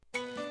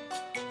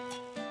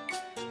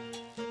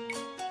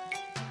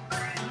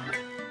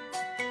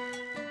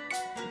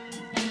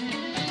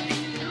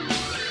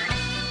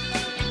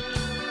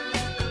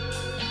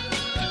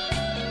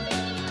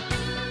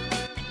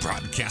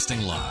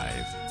Broadcasting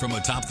live from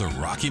atop the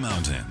Rocky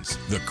Mountains,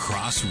 the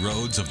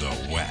crossroads of the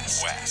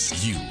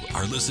West. You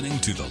are listening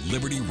to the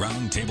Liberty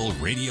Roundtable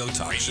Radio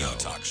Talk Show.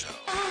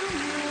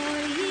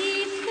 Are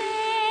ye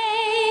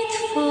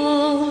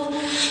faithful,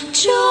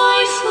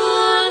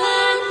 joyful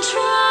and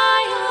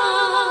triumphant?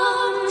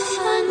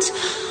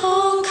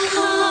 O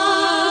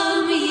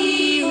come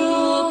ye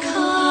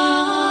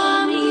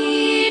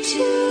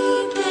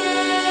to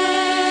Bethlehem.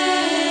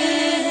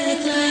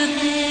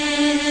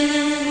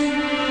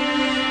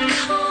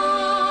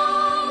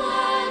 Come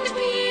and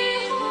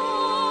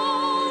behold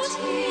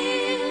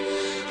him,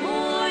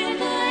 born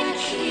the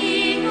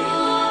King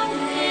of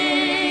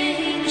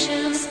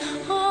angels.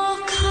 Oh,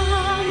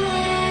 come,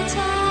 let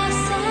us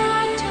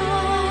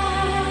adore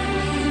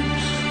him.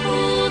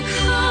 Oh,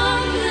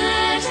 come,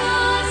 let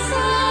us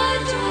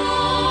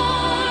adore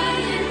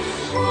him.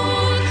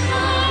 Oh,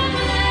 come,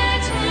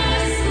 let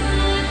us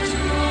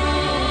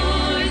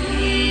adore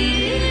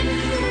him,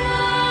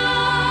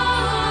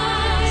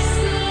 Christ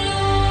the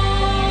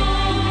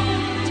Lord.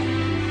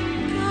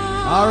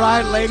 All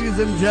right, ladies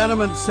and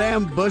gentlemen,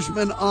 Sam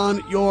Bushman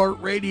on your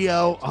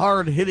radio.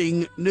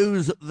 Hard-hitting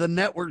news the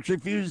networks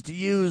refuse to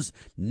use,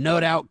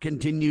 no doubt,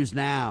 continues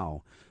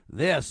now.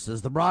 This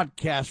is the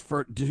broadcast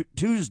for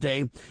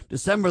Tuesday,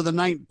 December the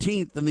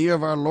 19th in the year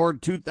of our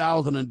Lord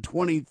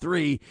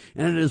 2023.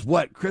 And it is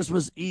what,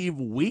 Christmas Eve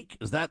week?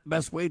 Is that the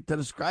best way to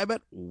describe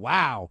it?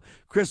 Wow.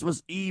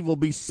 Christmas Eve will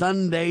be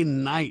Sunday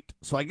night.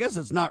 So I guess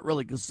it's not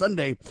really, because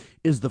Sunday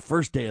is the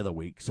first day of the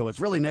week. So it's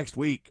really next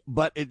week.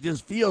 But it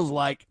just feels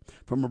like,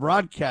 from a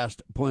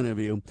broadcast point of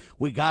view,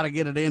 we got to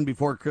get it in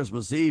before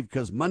Christmas Eve,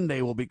 because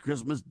Monday will be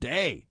Christmas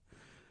Day.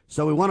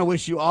 So we want to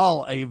wish you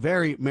all a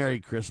very Merry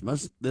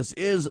Christmas. This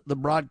is the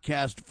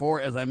broadcast for,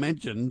 as I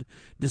mentioned,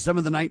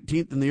 December the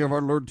 19th in the year of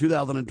our Lord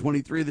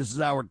 2023. This is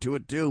hour 2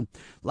 at 2.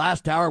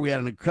 Last hour, we had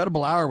an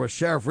incredible hour with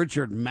Sheriff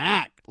Richard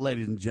Mack,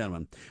 ladies and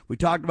gentlemen. We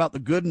talked about the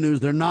good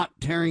news. They're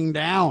not tearing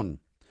down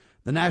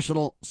the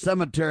National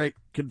Cemetery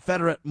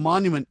Confederate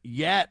Monument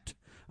yet.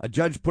 A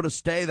judge put a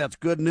stay. That's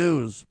good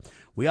news.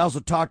 We also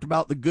talked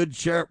about the good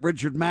Sheriff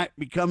Richard Mack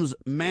becomes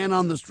man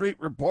on the street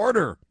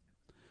reporter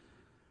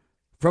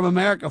from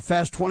America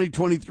Fest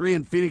 2023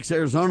 in Phoenix,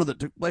 Arizona that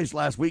took place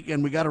last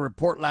weekend. We got a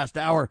report last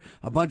hour,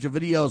 a bunch of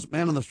videos,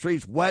 man on the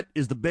streets. What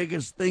is the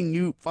biggest thing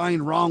you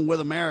find wrong with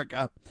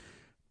America?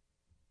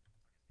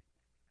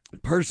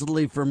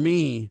 Personally, for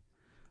me,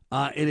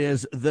 it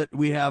is that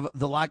we have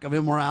the lack of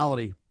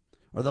immorality,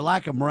 or the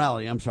lack of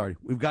morality. I'm sorry.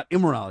 We've got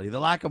immorality, the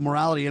lack of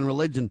morality and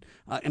religion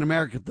in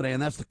America today,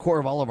 and that's the core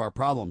of all of our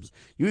problems.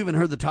 You even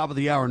heard the top of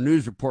the hour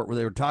news report where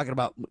they were talking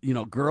about,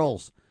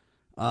 girls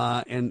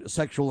and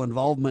sexual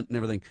involvement and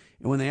everything.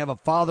 And when they have a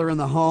father in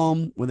the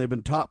home, when they've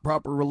been taught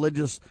proper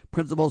religious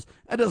principles,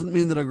 that doesn't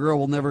mean that a girl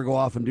will never go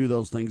off and do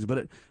those things.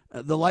 But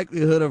the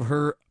likelihood of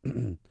her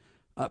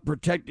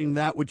protecting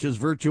that which is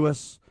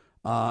virtuous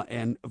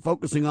and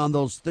focusing on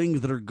those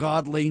things that are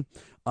godly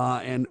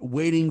and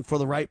waiting for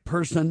the right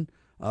person,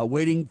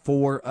 waiting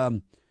for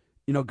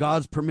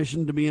God's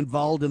permission to be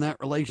involved in that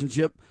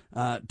relationship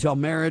till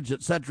marriage,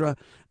 etc.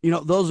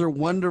 Those are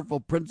wonderful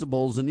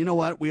principles. And you know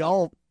what? We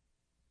all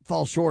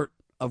fall short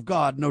of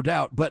God, no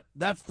doubt, but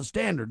that's the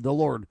standard the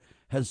Lord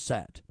has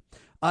set.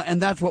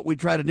 And that's what we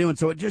try to do. And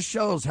so it just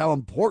shows how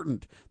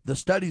important, the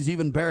studies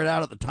even bear it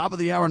out at the top of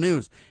the hour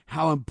news,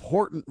 how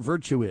important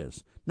virtue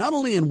is, not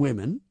only in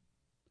women,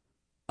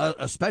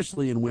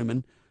 especially in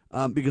women,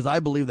 because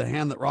I believe the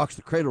hand that rocks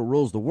the cradle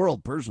rules the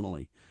world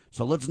personally.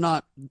 So let's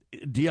not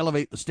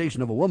de-elevate the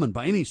station of a woman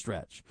by any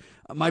stretch.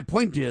 My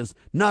point is,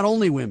 not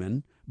only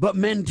women, but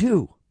men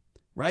too.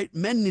 Right?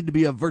 Men need to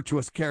be a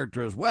virtuous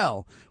character as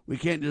well. We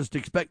can't just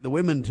expect the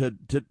women to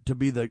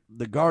be the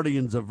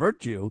guardians of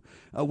virtue.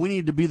 We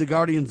need to be the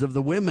guardians of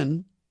the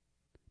women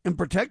and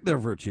protect their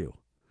virtue.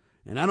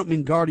 And I don't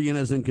mean guardian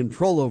as in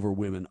control over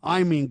women.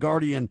 I mean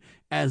guardian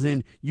as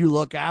in you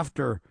look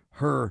after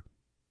her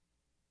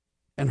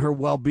and her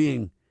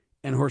well-being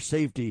and her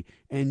safety,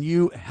 and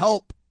you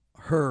help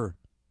her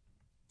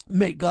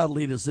make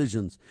godly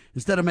decisions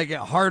instead of making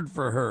it hard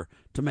for her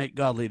to make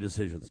godly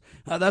decisions.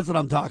 That's what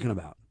I'm talking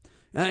about.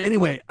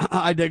 Anyway,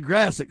 I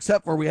digress,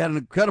 except for we had an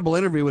incredible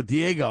interview with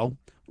Diego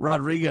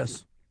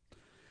Rodriguez.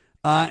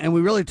 And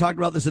we really talked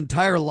about this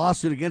entire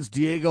lawsuit against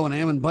Diego and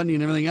Ammon Bundy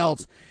and everything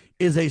else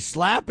is a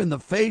slap in the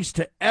face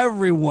to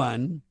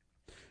everyone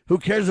who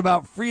cares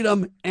about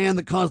freedom and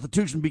the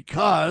Constitution,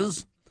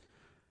 because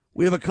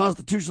we have a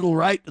constitutional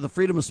right to the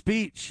freedom of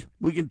speech.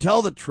 We can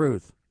tell the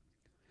truth.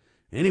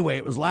 Anyway,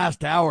 it was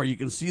last hour. You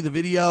can see the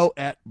video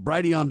at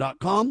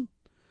Brighteon.com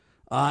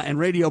and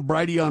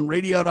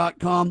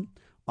Brighteonradio.com.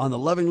 on the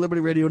Loving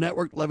Liberty Radio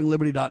Network,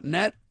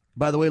 lovingliberty.net.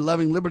 By the way,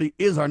 Loving Liberty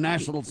is our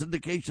national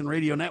syndication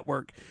radio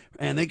network,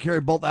 and they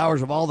carry both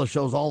hours of all the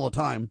shows all the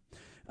time.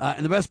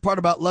 And the best part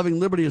about Loving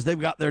Liberty is they've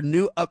got their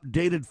new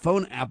updated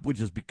phone app,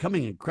 which is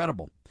becoming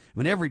incredible. I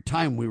mean, every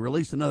time we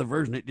release another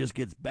version, it just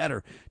gets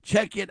better.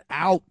 Check it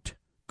out.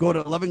 Go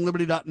to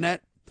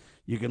lovingliberty.net.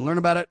 You can learn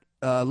about it,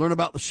 learn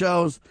about the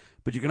shows.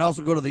 But you can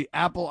also go to the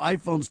Apple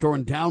iPhone store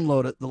and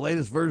download it, the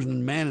latest version,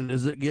 and man,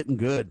 is it getting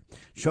good.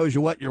 Shows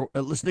you what you're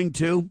listening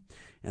to,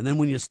 and then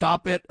when you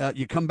stop it,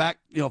 you come back,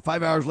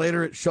 5 hours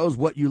later, it shows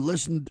what you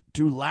listened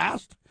to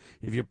last.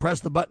 If you press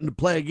the button to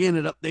play again,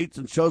 it updates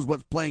and shows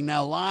what's playing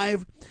now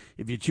live.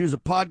 If you choose a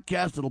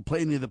podcast, it'll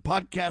play any of the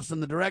podcasts in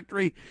the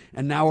directory,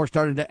 and now we're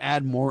starting to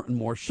add more and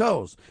more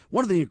shows.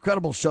 One of the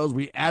incredible shows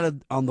we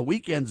added on the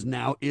weekends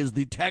now is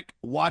the Tech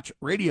Watch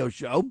radio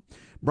show,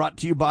 brought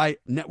to you by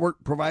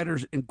Network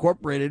Providers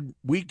Incorporated.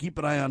 We keep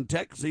an eye on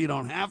tech so you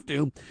don't have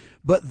to,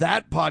 but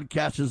that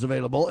podcast is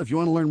available. If you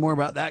want to learn more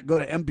about that, go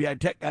to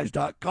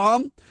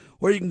mpitechguys.com,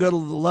 or you can go to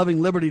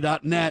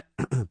lovingliberty.net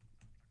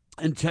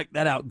and check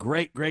that out.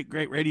 Great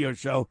radio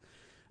show.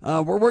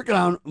 We're working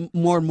on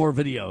more and more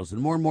videos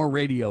and more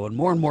radio and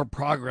more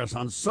progress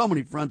on so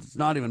many fronts. It's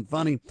not even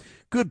funny.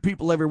 Good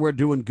people everywhere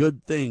doing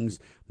good things.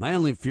 My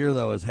only fear,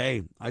 though, is,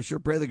 hey, I sure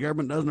pray the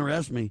government doesn't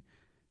arrest me.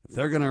 If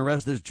they're going to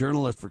arrest this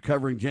journalist for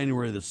covering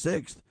January the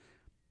 6th,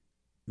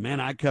 man,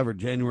 I covered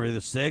January the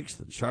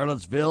 6th in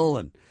Charlottesville,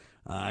 and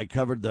I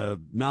covered the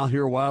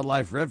Malheur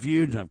Wildlife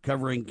Refuge. I'm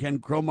covering Ken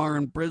Cromar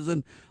in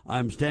prison.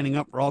 I'm standing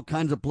up for all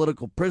kinds of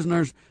political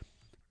prisoners.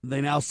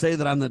 They now say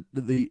that I'm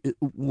the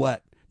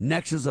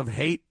nexus of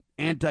hate,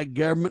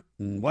 anti-government,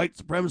 and white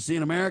supremacy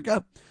in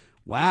America.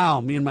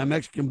 Wow, me and my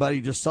Mexican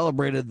buddy just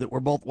celebrated that we're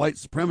both white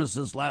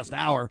supremacists last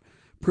hour,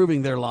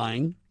 proving they're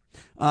lying.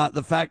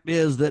 The fact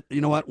is that,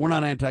 we're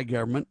not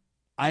anti-government.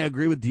 I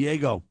agree with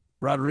Diego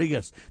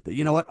Rodriguez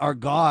that, our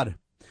God,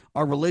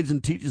 our religion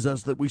teaches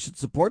us that we should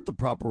support the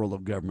proper role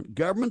of government.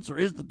 Governments are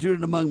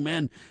instituted among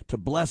men to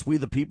bless we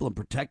the people and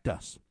protect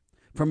us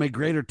from a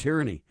greater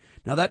tyranny.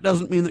 Now, that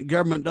doesn't mean that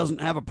government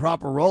doesn't have a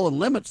proper role and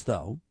limits,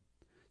 though.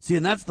 See,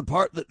 and that's the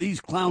part that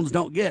these clowns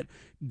don't get.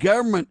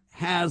 Government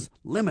has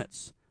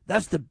limits.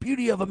 That's the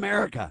beauty of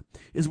America,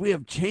 is we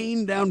have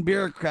chained down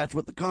bureaucrats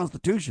with the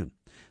Constitution.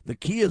 The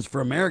key is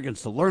for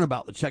Americans to learn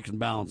about the checks and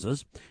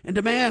balances and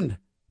demand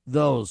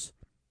those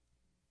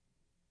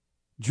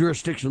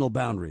jurisdictional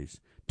boundaries.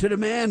 To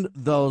demand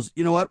those,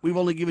 we've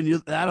only given you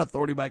that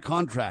authority by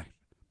contract,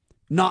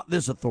 not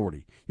this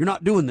authority. You're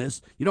not doing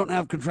this. You don't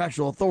have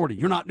contractual authority.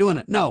 You're not doing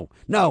it. No.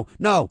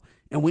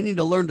 And we need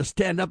to learn to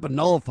stand up and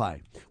nullify.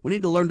 We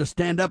need to learn to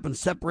stand up and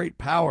separate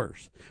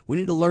powers. We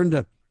need to learn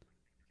to,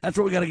 that's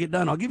what we got to get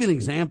done. I'll give you an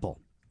example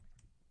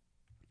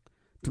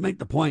to make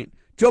the point.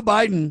 Joe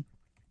Biden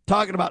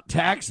talking about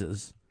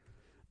taxes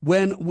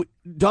when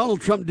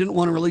Donald Trump didn't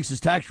want to release his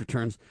tax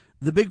returns.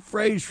 The big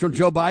phrase from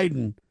Joe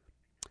Biden,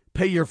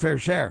 pay your fair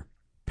share,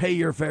 pay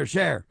your fair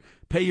share,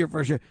 pay your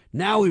fair share.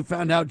 Now we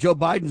found out Joe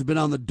Biden's been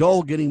on the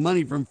dole getting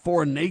money from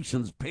foreign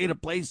nations,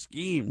 pay-to-play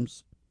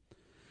schemes.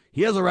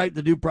 He has a right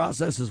to due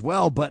process as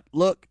well, but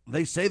look,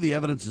 they say the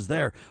evidence is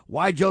there.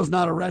 Why Joe's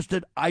not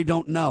arrested, I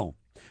don't know.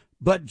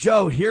 But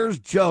here's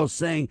Joe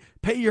saying,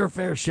 pay your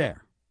fair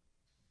share.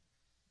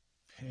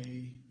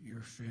 Pay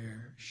your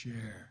fair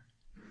share.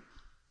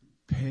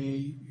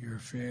 Pay your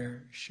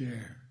fair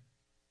share.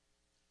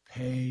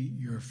 Pay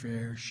your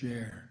fair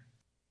share.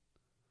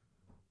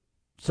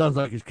 Sounds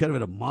like he's kind of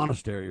at a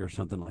monastery or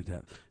something like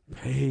that.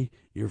 Pay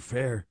your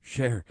fair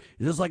share.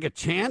 Is this like a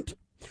chant?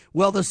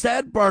 Well, the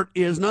sad part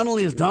is not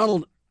only is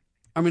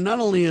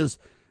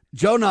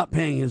Joe not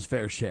paying his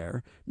fair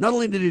share, not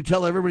only did he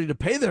tell everybody to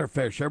pay their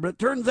fair share, but it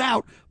turns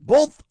out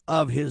both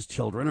of his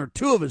children, or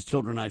two of his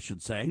children, I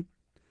should say,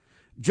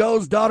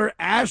 Joe's daughter,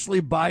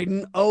 Ashley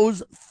Biden,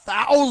 owes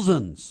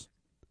thousands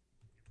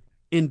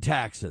in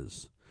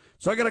taxes.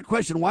 So I got a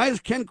question. Why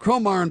is Ken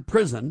Cromar in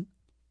prison?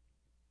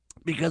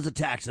 Because of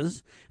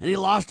taxes, and he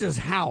lost his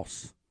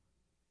house.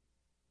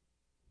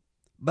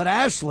 But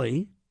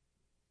Ashley,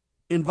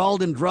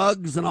 involved in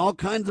drugs and all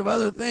kinds of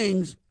other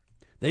things,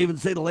 they even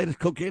say the latest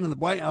cocaine in the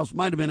White House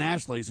might have been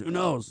Ashley's. Who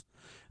knows?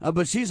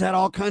 But she's had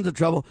all kinds of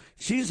trouble.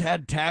 She's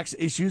had tax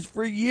issues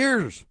for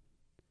years,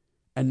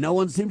 and no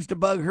one seems to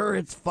bug her.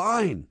 It's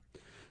fine.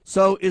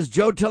 So is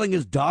Joe telling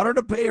his daughter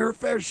to pay her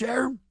fair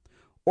share,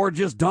 or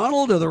just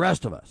Donald or the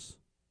rest of us?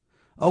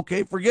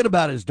 Okay, forget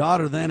about his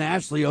daughter then.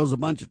 Ashley owes a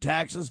bunch of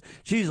taxes.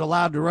 She's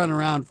allowed to run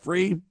around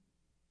free.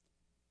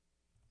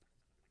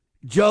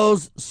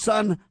 Joe's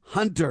son,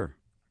 Hunter.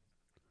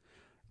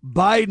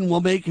 Biden will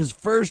make his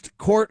first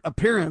court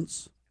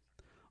appearance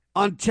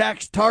on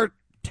tax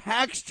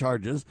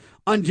charges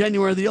on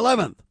January the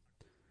 11th.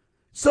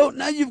 So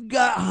now you've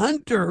got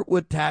Hunter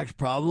with tax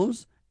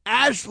problems,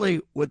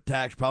 Ashley with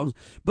tax problems,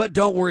 but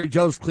don't worry,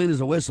 Joe's clean as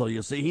a whistle,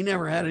 you see. He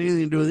never had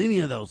anything to do with any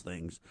of those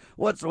things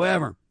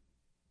whatsoever.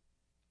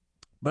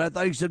 But I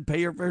thought he said pay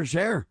your fair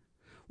share.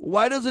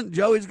 Why doesn't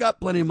Joe, he's got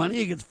plenty of money,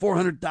 he gets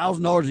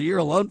 $400,000 a year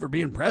alone for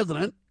being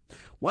president.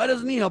 Why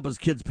doesn't he help his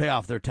kids pay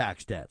off their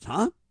tax debts,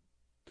 huh?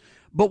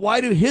 But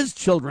why do his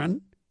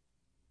children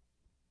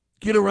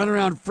get to run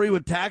around free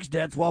with tax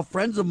debts while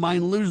friends of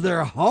mine lose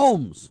their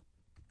homes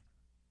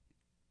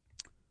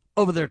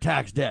over their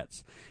tax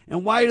debts?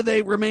 And why do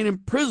they remain in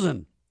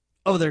prison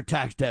over their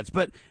tax debts?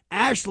 But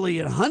Ashley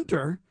and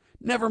Hunter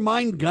Never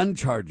mind gun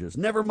charges.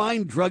 Never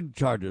mind drug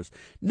charges.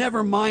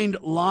 Never mind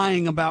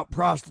lying about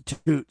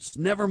prostitutes.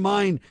 Never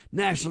mind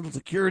national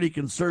security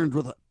concerns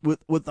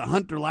with the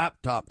Hunter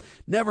laptop.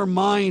 Never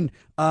mind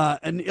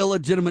an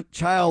illegitimate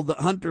child that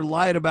Hunter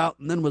lied about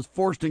and then was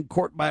forced in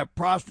court by a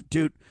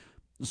prostitute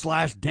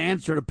 /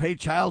 dancer to pay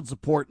child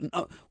support. And,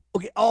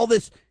 okay, all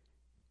this.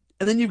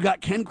 And then you've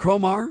got Ken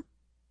Cromar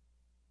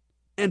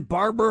and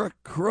Barbara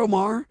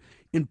Cromar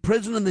in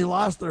prison, and they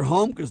lost their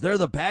home because they're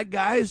the bad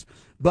guys.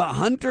 But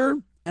Hunter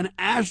and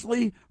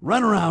Ashley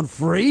run around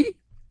free?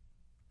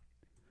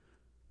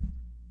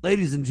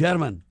 Ladies and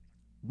gentlemen,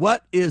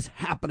 what is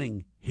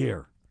happening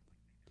here?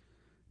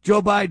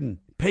 Joe Biden,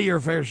 pay your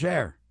fair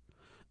share.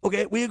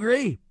 Okay, we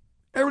agree.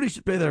 Everybody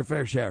should pay their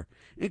fair share,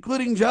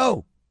 including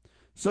Joe.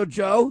 So,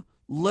 Joe,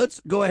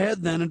 let's go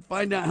ahead then and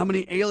find out how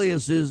many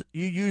aliases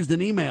you used in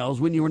emails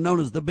when you were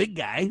known as the big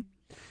guy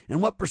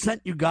and what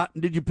 % you got,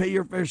 and did you pay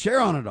your fair share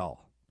on it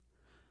all?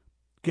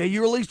 Okay,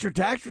 you released your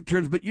tax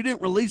returns, but you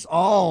didn't release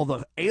all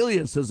the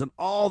aliases and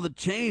all the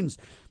chains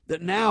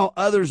that now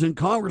others in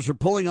Congress are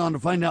pulling on to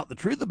find out the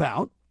truth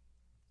about.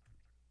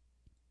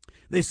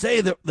 They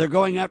say that they're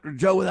going after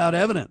Joe without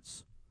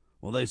evidence.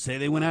 Well, they say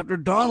they went after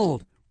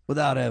Donald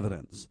without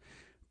evidence.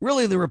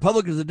 Really, the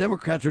Republicans and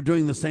Democrats are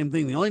doing the same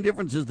thing. The only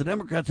difference is the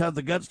Democrats have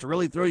the guts to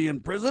really throw you in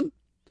prison,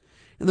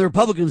 and the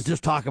Republicans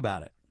just talk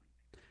about it.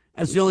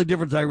 That's the only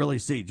difference I really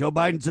see. Joe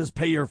Biden says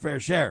pay your fair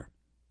share.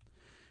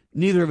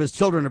 Neither of his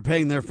children are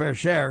paying their fair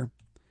share,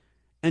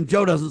 and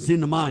Joe doesn't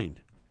seem to mind.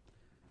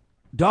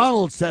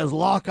 Donald says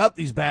lock up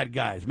these bad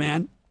guys,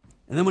 man.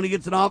 And then when he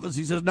gets in office,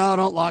 he says, no,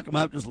 don't lock them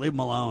up, just leave them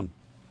alone.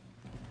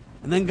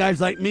 And then guys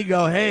like me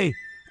go, hey,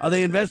 are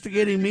they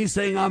investigating me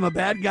saying I'm a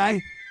bad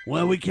guy?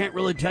 Well, we can't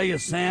really tell you,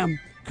 Sam,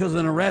 because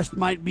an arrest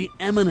might be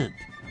imminent.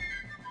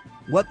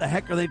 What the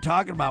heck are they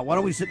talking about? Why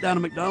don't we sit down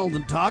at McDonald's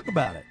and talk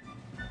about it?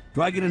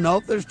 Do I get to know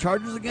if there's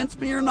charges against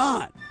me or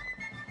not?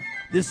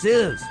 This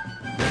is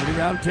Liberty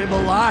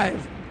Roundtable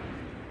Live.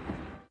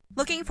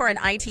 Looking for an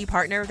IT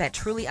partner that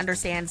truly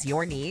understands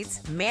your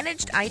needs?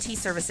 Managed IT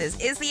Services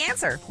is the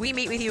answer. We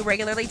meet with you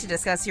regularly to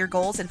discuss your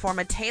goals and form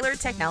a tailored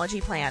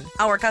technology plan.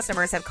 Our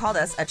customers have called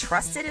us a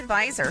trusted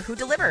advisor who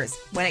delivers.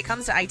 When it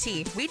comes to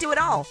IT, we do it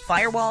all.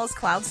 Firewalls,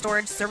 cloud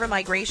storage, server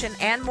migration,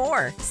 and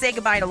more. Say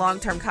goodbye to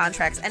long-term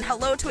contracts and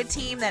hello to a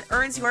team that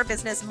earns your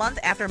business month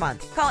after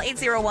month. Call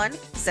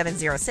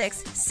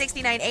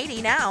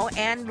 801-706-6980 now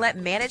and let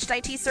Managed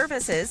IT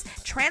Services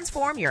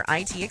transform your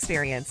IT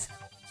experience.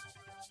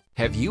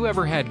 Have you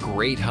ever had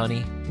great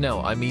honey? No,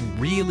 I mean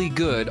really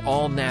good,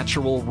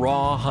 all-natural,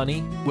 raw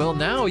honey? Well,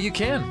 now you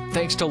can,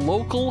 thanks to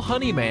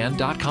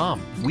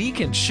localhoneyman.com. We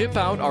can ship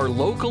out our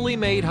locally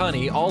made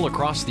honey all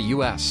across the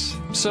U.S.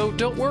 So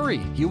don't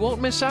worry, you won't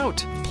miss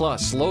out.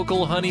 Plus,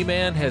 Local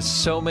Honeyman has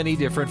so many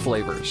different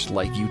flavors,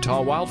 like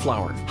Utah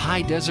Wildflower,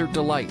 High Desert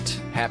Delight,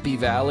 Happy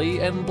Valley,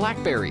 and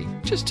Blackberry,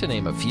 just to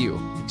name a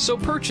few. So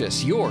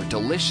purchase your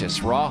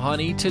delicious raw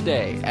honey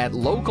today at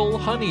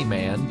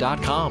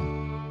localhoneyman.com.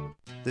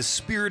 The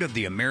spirit of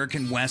the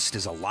American West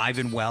is alive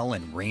and well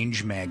in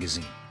Range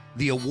Magazine,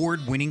 the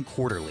award-winning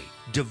quarterly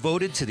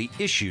devoted to the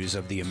issues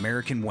of the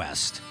American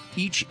West.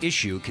 Each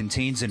issue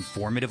contains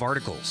informative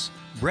articles,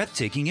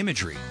 breathtaking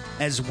imagery,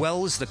 as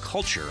well as the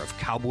culture of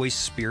cowboy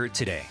spirit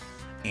today,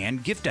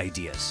 and gift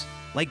ideas,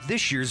 like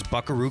this year's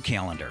Buckaroo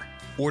calendar.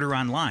 Order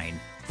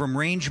online from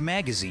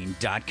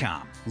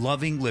rangemagazine.com.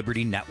 Loving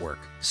Liberty Network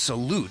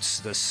salutes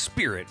the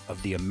spirit of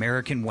the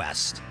American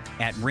West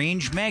at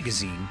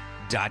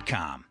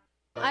rangemagazine.com.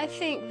 I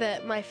think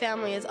that my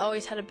family has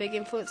always had a big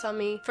influence on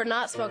me for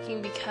not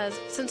smoking because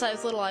since I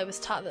was little I was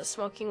taught that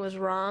smoking was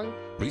wrong.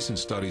 Recent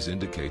studies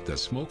indicate that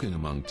smoking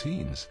among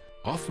teens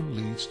often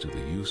leads to the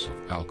use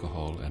of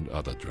alcohol and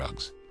other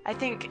drugs. I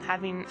think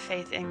having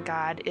faith in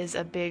God is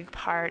a big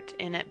part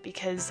in it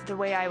because the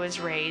way I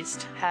was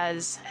raised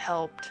has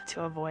helped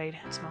to avoid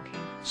smoking.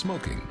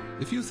 Smoking.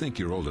 If you think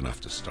you're old enough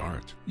to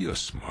start, you're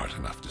smart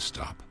enough to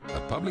stop. A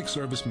public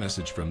service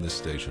message from this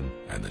station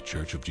and the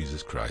Church of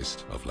Jesus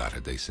Christ of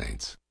Latter-day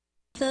Saints.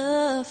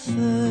 The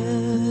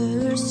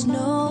first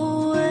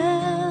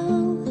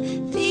Noel,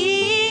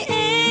 the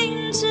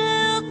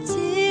angel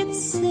did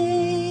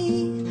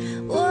say,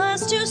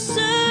 was to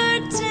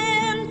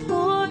certain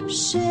poor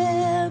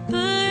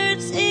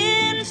shepherds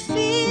in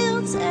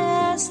fields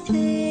as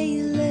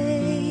they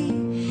lay,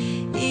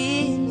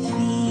 in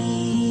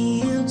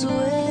fields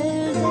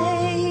where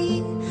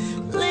they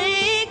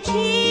lay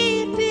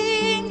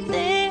keeping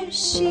their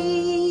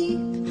sheep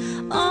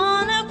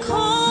on a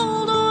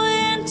cold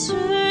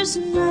winter's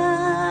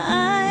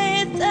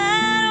night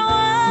that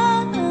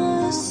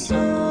was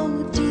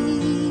so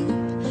deep.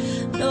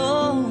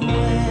 Noel,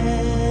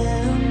 Noel,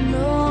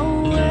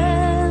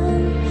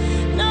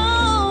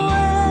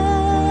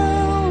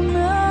 Noel,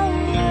 Noel.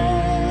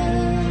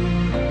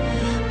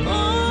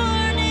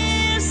 Born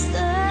is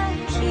the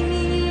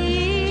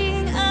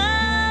King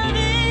of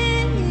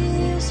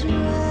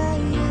Israel.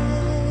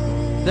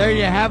 There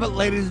you have it,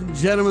 ladies and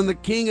gentlemen. The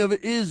King of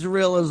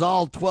Israel is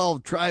all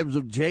 12 tribes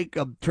of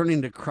Jacob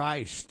turning to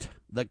Christ,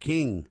 the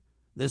King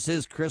This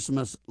is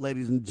Christmas,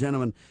 ladies and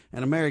gentlemen,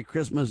 and a Merry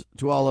Christmas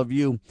to all of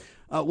you.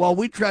 While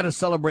we try to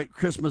celebrate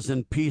Christmas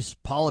in peace,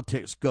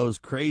 politics goes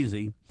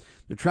crazy.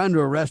 They're trying to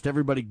arrest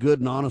everybody good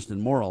and honest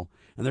and moral,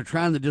 and they're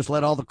trying to just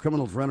let all the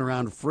criminals run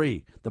around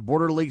free. The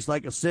border leaks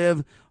like a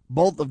sieve.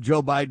 Both of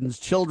Joe Biden's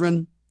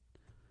children,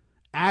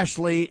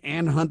 Ashley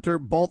and Hunter,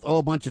 both owe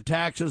a bunch of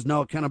taxes, no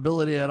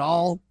accountability at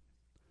all.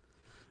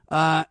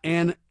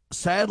 And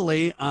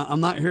sadly,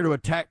 I'm not here to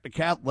attack the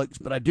Catholics,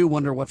 but I do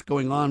wonder what's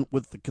going on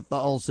with the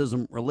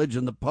Catholicism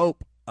religion. The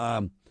Pope,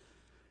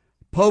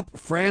 Pope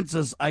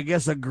Francis, I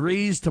guess,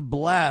 agrees to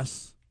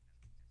bless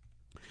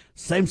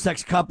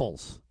same-sex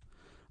couples.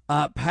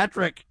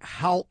 Patrick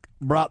Houck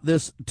brought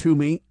this to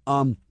me,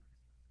 and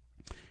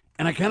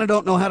I kind of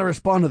don't know how to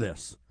respond to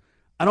this.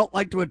 I don't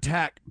like to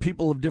attack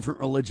people of different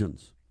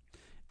religions.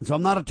 And so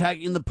I'm not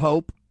attacking the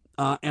Pope,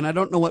 and I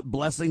don't know what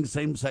blessing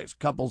same-sex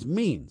couples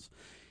means.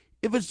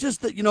 If it's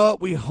just that, you know what,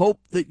 we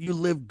hope that you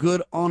live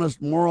good,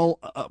 honest, moral,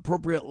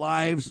 appropriate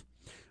lives,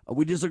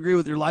 we disagree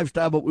with your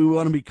lifestyle, but we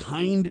want to be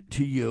kind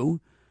to you,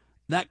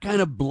 that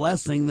kind of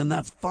blessing, then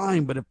that's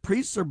fine. But if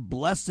priests are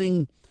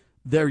blessing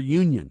their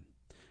union,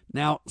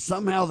 now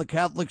somehow the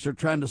Catholics are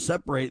trying to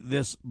separate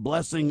this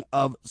blessing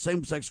of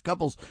same-sex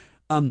couples,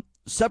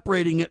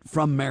 separating it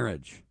from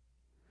marriage.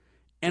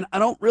 And I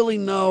don't really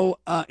know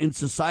in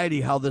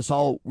society how this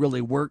all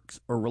really works,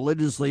 or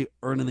religiously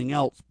or anything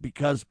else,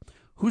 because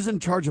who's in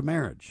charge of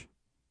marriage?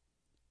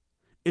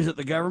 Is it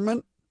the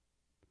government?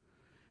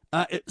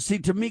 See,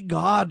 to me,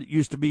 God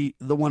used to be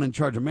the one in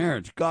charge of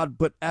marriage. God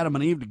put Adam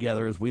and Eve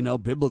together, as we know,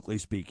 biblically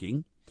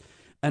speaking,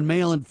 and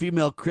male and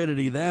female created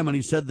he them, and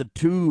he said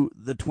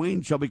the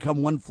twain shall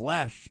become one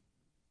flesh.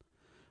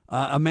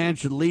 A man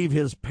should leave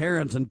his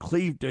parents and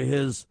cleave to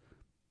his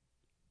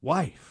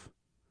wife,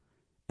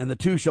 and the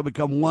two shall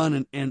become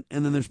one, and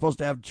then they're supposed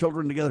to have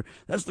children together.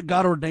 That's the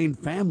God-ordained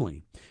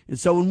family. And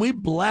so when we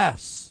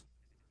bless,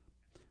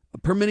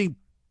 permitting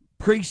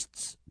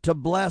priests to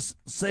bless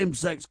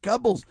same-sex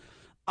couples,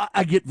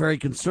 I get very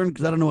concerned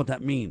because I don't know what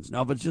that means.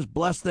 Now, if it's just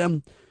bless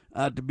them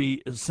to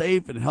be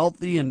safe and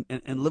healthy and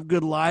live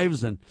good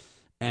lives, and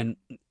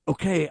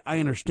okay, I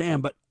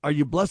understand, but are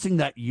you blessing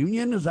that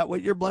union? Is that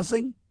what you're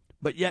blessing?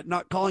 But yet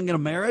not calling it a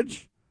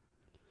marriage?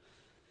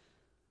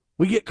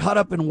 We get caught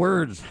up in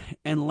words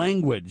and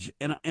language,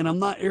 and I'm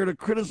not here to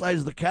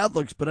criticize the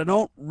Catholics, but I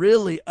don't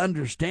really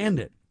understand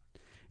it.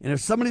 And if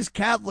somebody's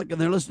Catholic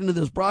and they're listening to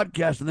this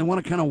broadcast and they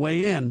want to kind of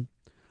weigh in,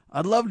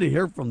 I'd love to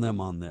hear from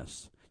them on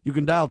this. You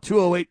can dial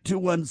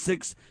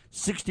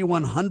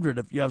 208-216-6100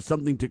 if you have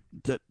something to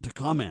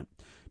comment.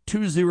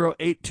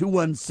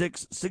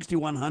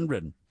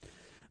 208-216-6100.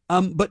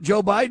 But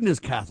Joe Biden is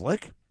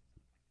Catholic,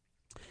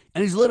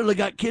 and he's literally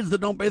got kids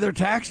that don't pay their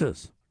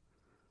taxes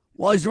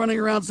while he's running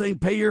around saying,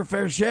 pay your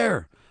fair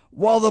share,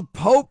 while the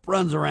Pope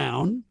runs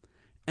around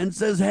and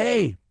says,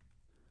 hey,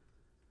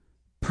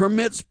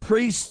 permits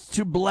priests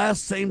to bless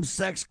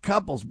same-sex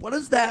couples. What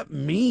does that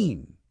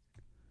mean?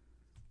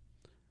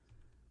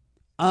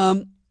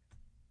 I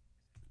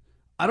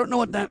don't know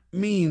what that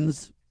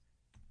means,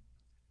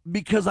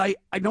 because I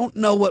don't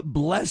know what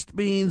blessed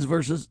means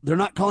versus they're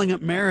not calling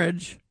it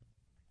marriage.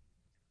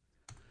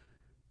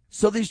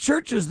 So these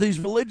churches, these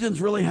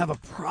religions really have a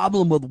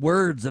problem with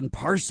words and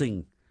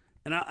parsing.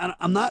 And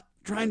I'm not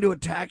trying to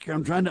attack here.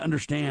 I'm trying to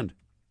understand.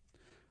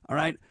 All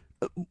right.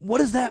 What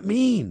does that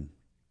mean?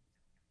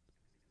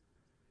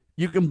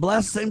 You can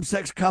bless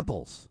same-sex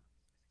couples.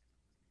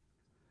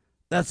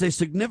 That's a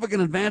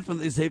significant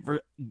advancement, they say,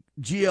 for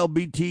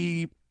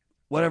GLBT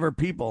whatever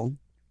people.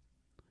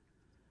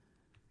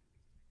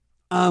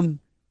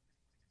 Vatican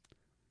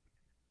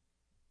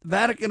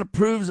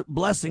approves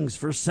blessings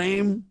for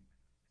same-sex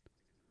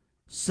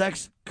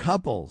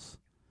couples.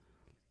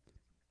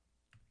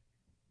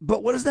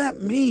 But what does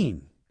that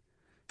mean?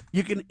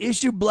 You can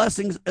issue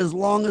blessings as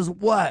long as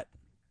what?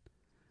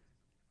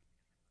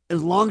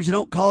 As long as you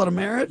don't call it a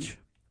marriage?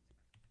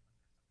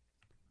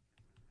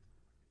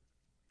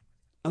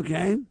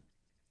 Okay.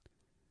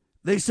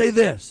 They say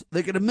this: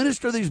 they can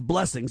administer these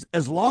blessings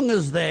as long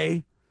as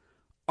they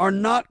are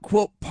not,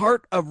 quote,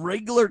 part of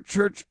regular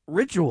church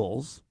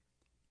rituals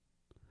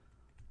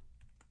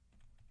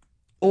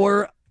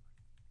or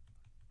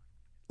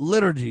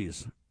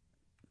liturgies.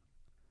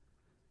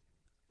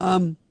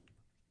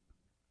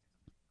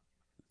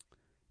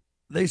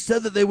 They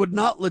said that they would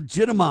not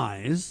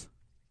legitimize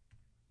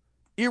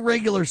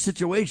irregular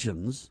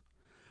situations,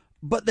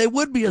 but they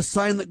would be a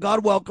sign that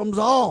God welcomes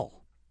all.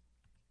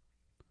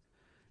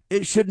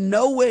 It should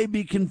no way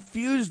be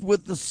confused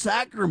with the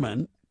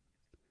sacrament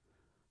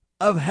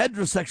of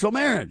heterosexual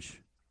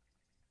marriage,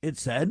 it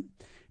said,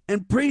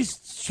 and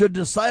priests should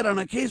decide on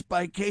a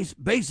case-by-case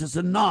basis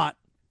and not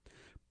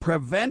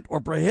prevent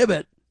or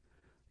prohibit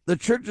the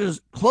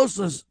church's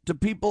closest to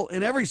people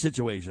in every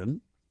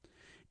situation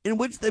in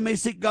which they may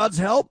seek God's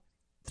help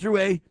through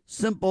a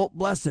simple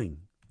blessing.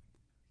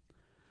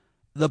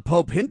 The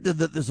Pope hinted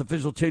that this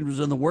official change was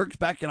in the works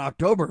back in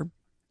October.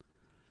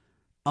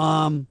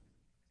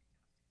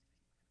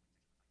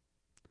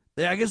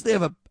 I guess they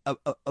have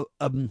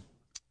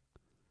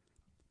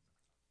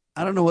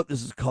I don't know what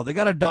this is called. They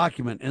got a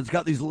document, and it's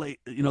got these,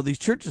 these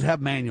churches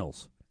have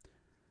manuals.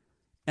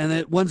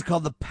 And one's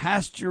called the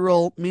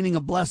Pastoral Meaning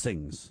of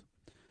Blessings,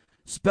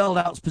 spelled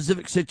out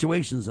specific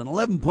situations. And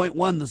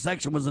 11.1, the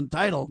section was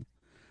entitled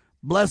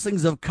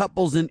Blessings of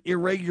Couples in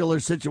Irregular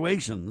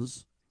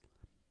Situations.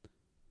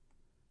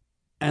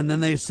 And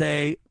then they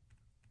say,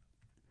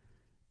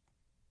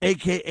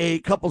 AKA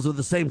couples of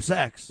the same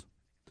sex.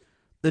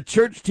 The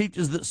church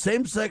teaches that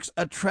same-sex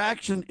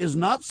attraction is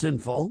not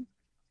sinful,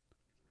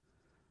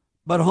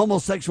 but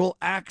homosexual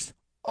acts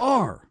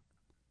are.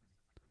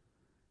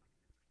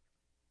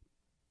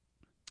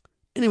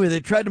 Anyway, they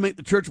tried to make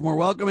the church more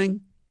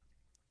welcoming,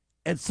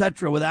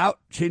 etc., without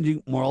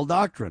changing moral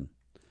doctrine.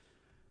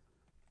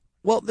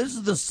 Well, this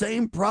is the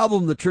same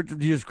problem the Church of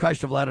Jesus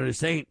Christ of Latter-day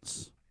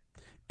Saints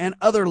and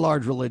other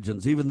large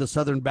religions, even the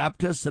Southern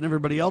Baptists and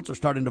everybody else, are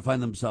starting to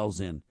find themselves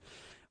in.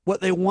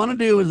 What they want to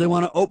do is they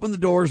want to open the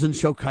doors and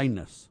show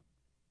kindness.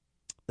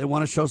 They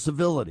want to show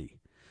civility.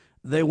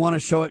 They want to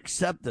show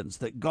acceptance,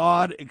 that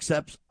God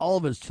accepts all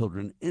of his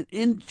children.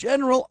 In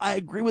general, I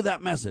agree with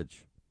that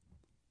message.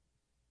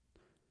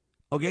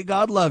 Okay,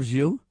 God loves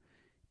you.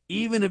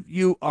 Even if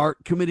you are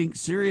committing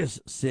serious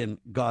sin,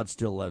 God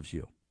still loves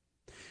you.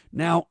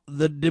 Now,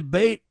 the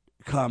debate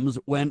comes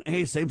when,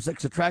 hey,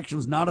 same-sex attraction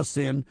is not a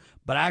sin,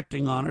 but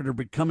acting on it or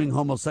becoming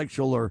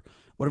homosexual or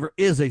whatever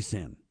is a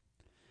sin.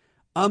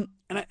 And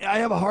I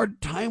have a hard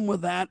time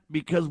with that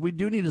because we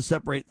do need to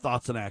separate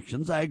thoughts and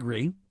actions. I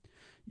agree.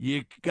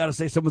 You got to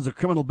say someone's a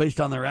criminal based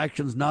on their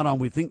actions, not on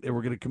we think they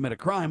were going to commit a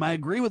crime. I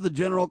agree with the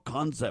general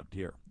concept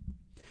here.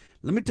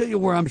 Let me tell you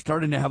where I'm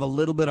starting to have a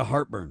little bit of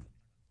heartburn.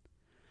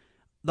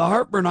 The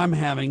heartburn I'm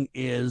having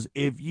is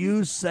if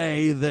you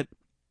say that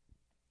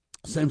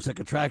same-sex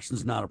attraction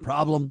is not a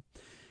problem,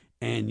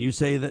 and you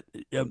say that,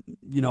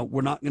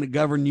 we're not going to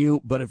govern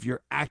you, but if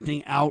you're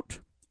acting out,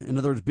 in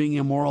other words, being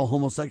immoral,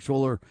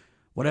 homosexual, or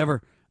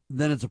whatever,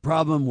 then it's a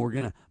problem. We're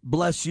going to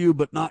bless you,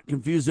 but not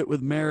confuse it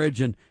with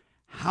marriage. And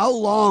how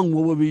long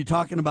will we be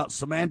talking about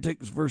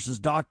semantics versus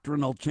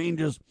doctrinal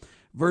changes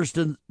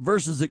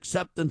versus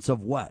acceptance of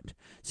what?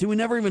 See, we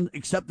never even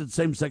accepted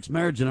same-sex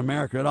marriage in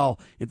America at all.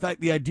 In fact,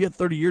 the idea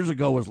 30 years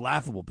ago was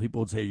laughable. People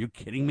would say, are you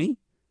kidding me?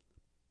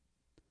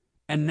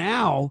 And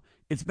now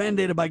it's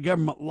mandated by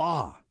government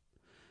law.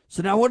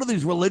 So now what do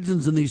these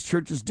religions and these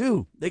churches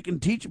do? They can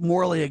teach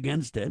morally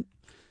against it.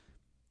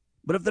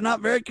 But if they're not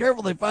very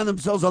careful, they find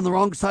themselves on the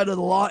wrong side of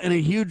the law in a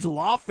huge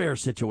lawfare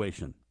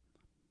situation.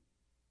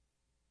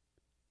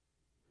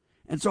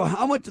 And so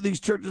how much of these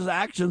churches'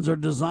 actions are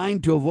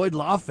designed to avoid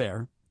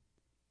lawfare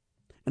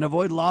and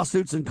avoid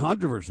lawsuits and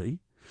controversy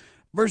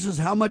versus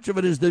how much of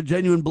it is their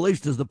genuine beliefs?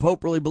 Does the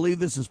Pope really believe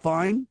this is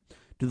fine?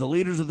 Do the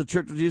leaders of the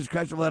Church of Jesus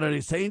Christ of Latter-day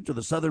Saints or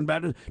the Southern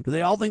Baptists, do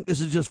they all think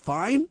this is just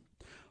fine?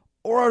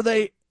 Or are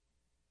they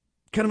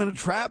kind of in a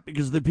trap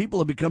because the people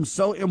have become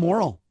so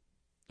immoral,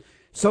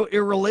 so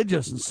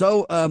irreligious, and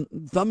so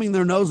thumbing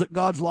their nose at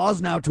God's laws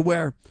now to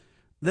where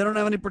they don't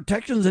have any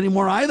protections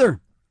anymore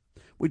either?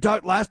 We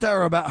talked last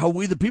hour about how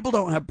we, the people,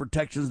 don't have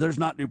protections. There's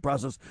not due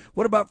process.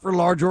 What about for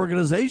large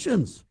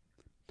organizations?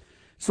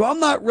 So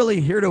I'm not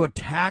really here to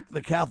attack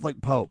the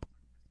Catholic Pope,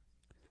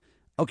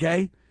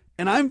 okay?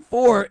 And I'm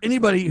for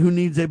anybody who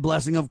needs a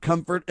blessing of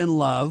comfort and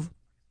love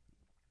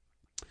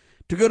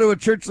to go to a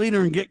church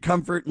leader and get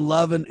comfort and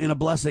love and a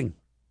blessing.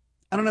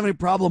 I don't have any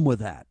problem with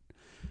that.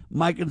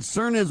 My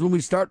concern is when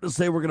we start to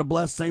say we're going to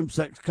bless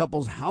same-sex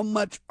couples, how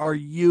much are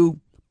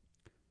you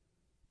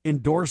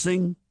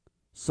endorsing,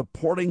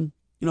 supporting?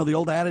 You know, the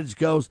old adage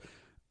goes,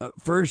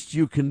 first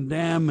you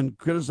condemn and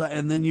criticize,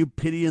 and then you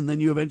pity, and then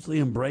you eventually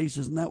embrace.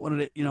 Isn't that what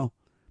it is?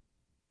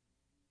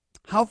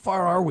 How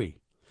far are we?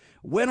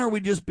 When are we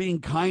just being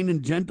kind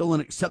and gentle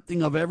and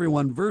accepting of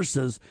everyone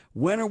versus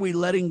when are we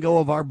letting go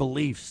of our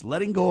beliefs,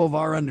 letting go of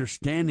our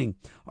understanding,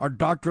 our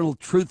doctrinal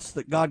truths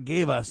that God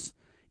gave us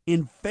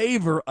in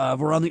favor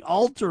of or on the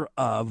altar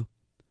of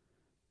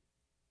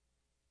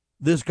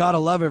this gotta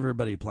love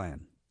everybody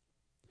plan?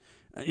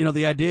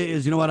 The idea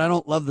is, I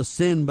don't love the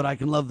sin, but I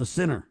can love the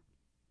sinner.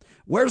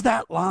 Where's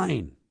that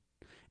line?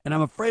 And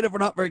I'm afraid if we're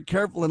not very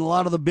careful in a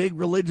lot of the big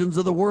religions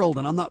of the world,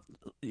 and I'm not,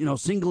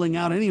 singling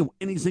out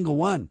any single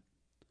one,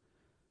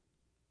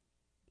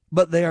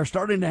 but they are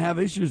starting to have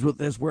issues with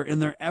this where in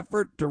their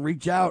effort to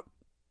reach out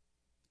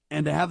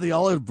and to have the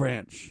olive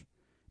branch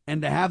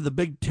and to have the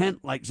big tent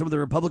like some of the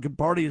Republican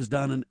Party has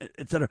done, and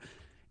et cetera,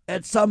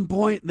 at some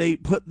point they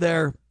put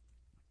their,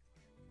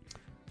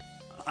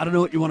 I don't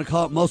know what you want to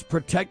call it, most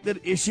protected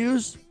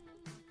issues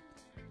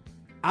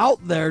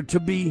out there to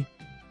be.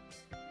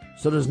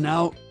 So does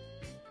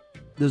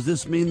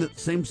this mean that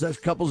same-sex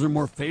couples are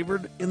more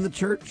favored in the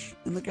church,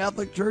 in the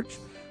Catholic Church?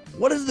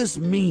 What does this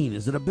mean?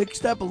 Is it a big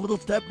step, a little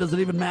step? Does it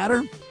even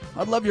matter?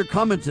 I'd love your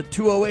comments at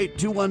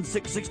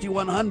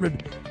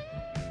 208-216-6100.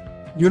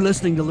 You're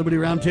listening to Liberty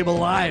Roundtable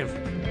Live.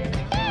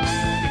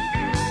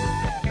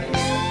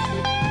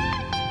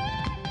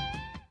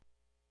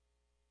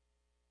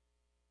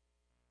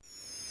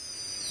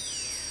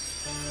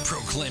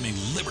 Proclaiming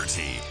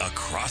liberty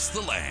across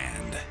the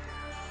land.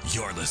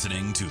 You're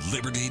listening to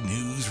Liberty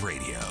News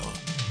Radio.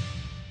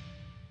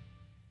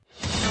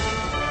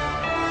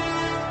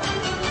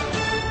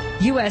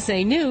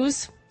 USA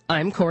News,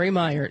 I'm Corey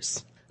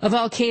Myers. A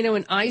volcano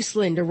in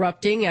Iceland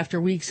erupting after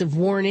weeks of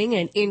warning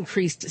and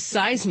increased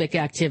seismic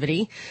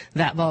activity.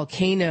 That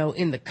volcano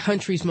in the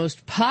country's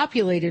most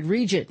populated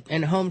region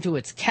and home to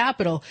its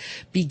capital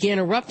began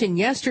erupting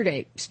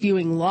yesterday,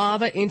 spewing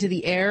lava into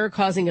the air,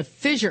 causing a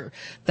fissure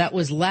that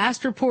was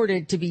last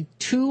reported to be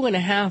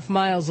 2.5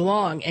 miles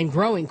long and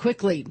growing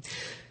quickly.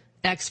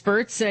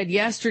 Experts said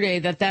yesterday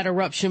that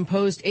eruption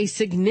posed a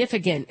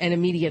significant and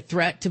immediate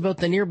threat to both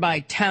the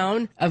nearby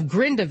town of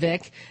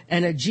Grindavik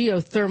and a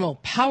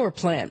geothermal power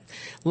plant.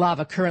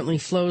 Lava currently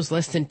flows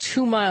less than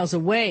 2 miles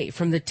away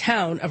from the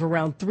town of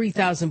around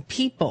 3,000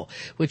 people,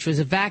 which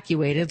was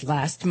evacuated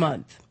last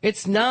month.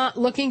 It's not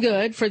looking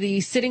good for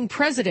the sitting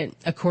president,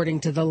 according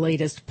to the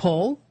latest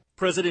poll.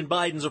 President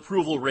Biden's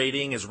approval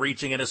rating is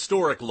reaching an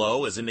historic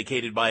low, as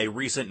indicated by a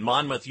recent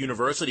Monmouth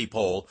University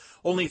poll.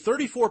 Only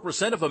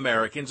 34% of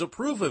Americans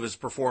approve of his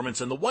performance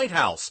in the White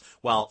House,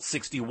 while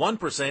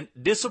 61%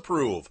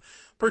 disapprove.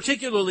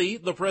 Particularly,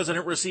 the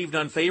president received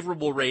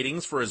unfavorable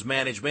ratings for his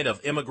management of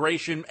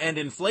immigration and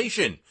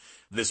inflation.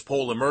 This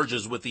poll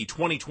emerges with the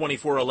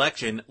 2024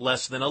 election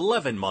less than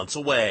 11 months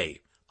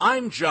away.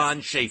 I'm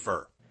John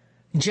Schaefer.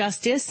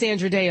 Justice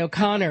Sandra Day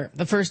O'Connor,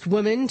 the first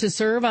woman to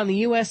serve on the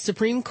U.S.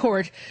 Supreme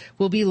Court,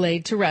 will be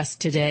laid to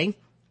rest today.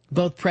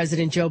 Both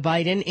President Joe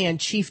Biden and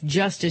Chief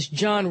Justice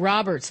John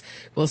Roberts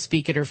will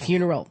speak at her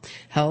funeral,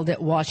 held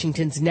at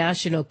Washington's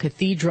National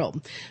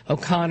Cathedral.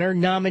 O'Connor,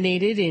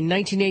 nominated in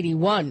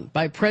 1981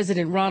 by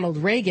President Ronald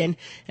Reagan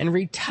and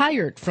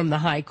retired from the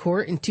High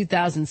Court in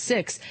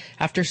 2006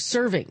 after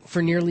serving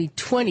for nearly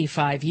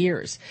 25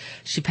 years.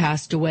 She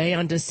passed away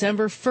on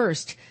December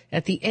 1st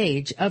at the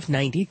age of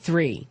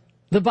 93.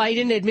 The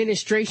Biden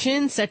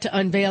administration set to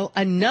unveil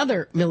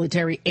another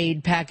military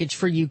aid package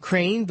for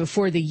Ukraine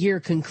before the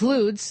year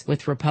concludes,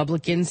 with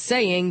Republicans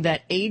saying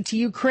that aid to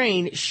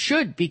Ukraine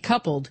should be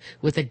coupled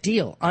with a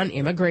deal on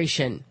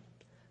immigration.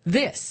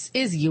 This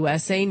is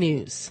USA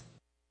News.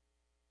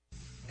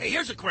 Hey,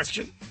 here's a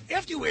question.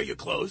 After you wear your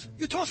clothes,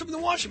 you toss them in the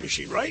washing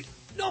machine, right?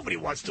 Nobody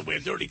wants to wear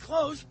dirty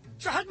clothes.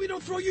 So how come you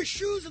don't throw your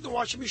shoes in the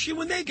washing machine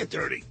when they get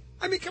dirty?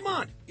 I mean, come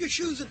on. Your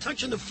shoes are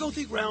touching the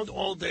filthy ground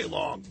all day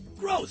long.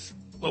 Gross.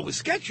 Well, with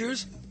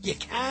Skechers, you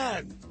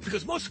can,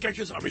 because most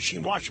Skechers are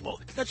machine washable.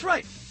 That's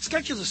right.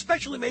 Skechers are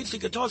specially made so you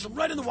can toss them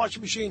right in the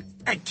washing machine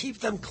and keep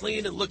them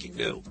clean and looking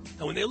new.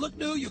 And when they look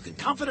new, you can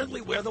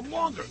confidently wear them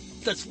longer.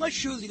 That's less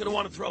shoes you're going to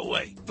want to throw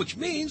away, which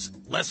means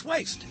less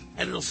waste.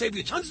 And it'll save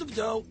you tons of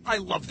dough. I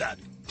love that.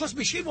 Plus,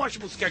 machine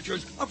washable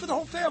Skechers are for the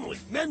whole family,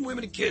 men,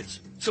 women, and kids.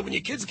 So when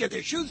your kids get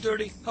their shoes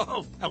dirty,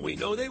 and we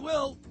know they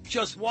will,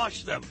 just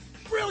wash them.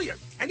 Brilliant.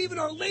 And even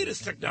our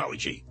latest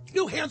technology.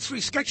 New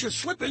hands-free Skechers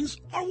slip-ins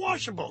are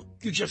washable.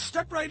 You just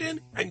step right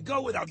in and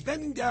go without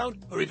bending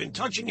down or even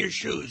touching your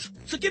shoes.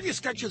 So give your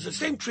Skechers the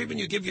same treatment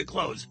you give your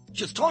clothes.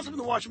 Just toss them in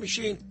the washing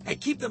machine and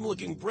keep them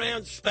looking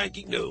brand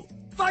spanking new.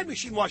 Find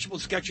machine washable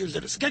Skechers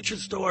at a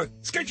Skechers store,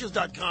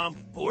 Skechers.com,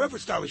 or wherever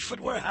stylish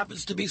footwear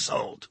happens to be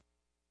sold.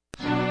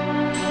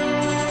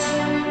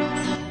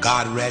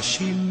 God rest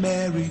ye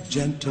merry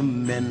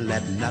gentlemen,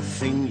 let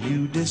nothing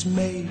you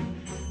dismay.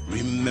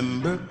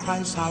 Remember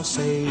Christ our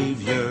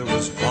Savior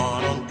was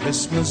born on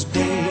Christmas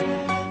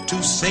Day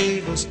to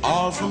save us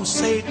all from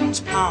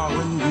Satan's power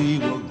when we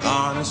were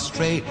gone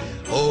astray.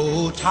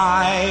 Oh,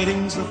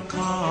 tidings of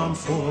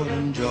comfort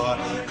and joy,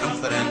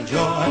 comfort and joy.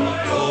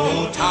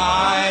 Oh,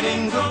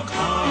 tidings of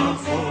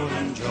comfort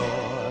and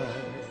joy.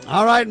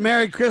 All right,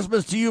 Merry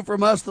Christmas to you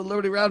from us, the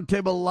Liberty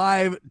Roundtable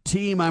Live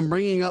team. I'm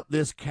bringing up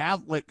this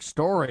Catholic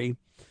story.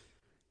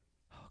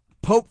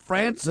 Pope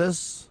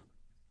Francis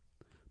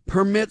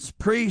permits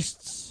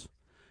priests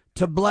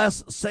to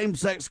bless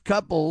same-sex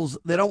couples.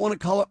 They don't want to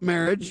call it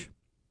marriage.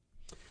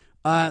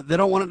 They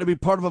don't want it to be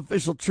part of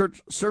official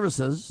church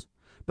services,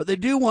 but they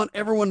do want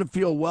everyone to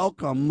feel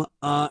welcome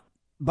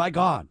by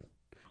God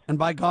and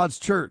by God's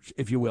church,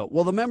 if you will.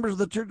 Well, the members of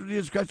the Church of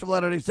Jesus Christ of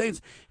Latter-day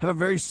Saints have a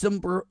very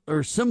similar,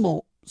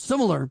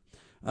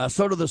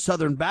 so do the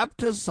Southern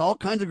Baptists, all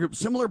kinds of groups,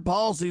 similar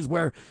policies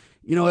where,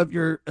 you know, if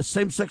you're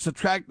same-sex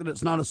attracted,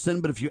 it's not a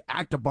sin, but if you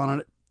act upon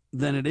it,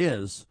 then it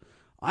is.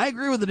 I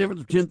agree with the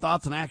difference between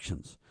thoughts and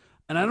actions.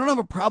 And I don't have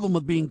a problem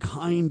with being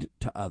kind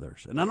to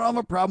others. And I don't have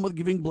a problem with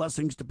giving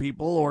blessings to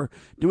people or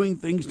doing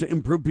things to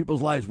improve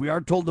people's lives. We are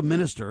told to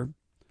minister,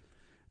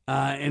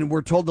 and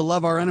we're told to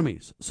love our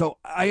enemies. So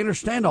I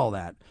understand all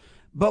that.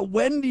 But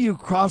when do you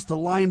cross the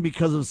line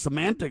because of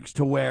semantics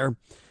to where,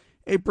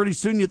 hey, pretty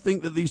soon you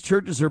think that these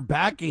churches are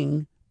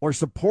backing or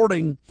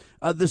supporting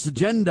this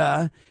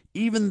agenda,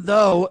 even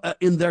though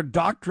in their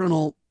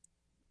doctrinal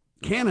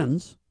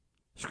canons,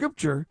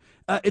 scripture,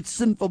 it's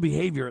sinful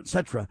behavior,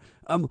 etc.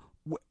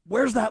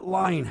 Where's that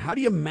line? How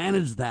do you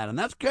manage that? And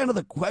that's kind of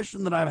the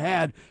question that I've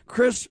had.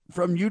 Chris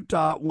from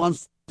Utah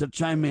wants to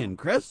chime in.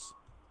 Chris?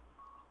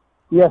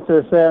 Yes,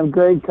 sir, Sam.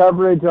 Great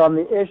coverage on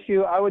the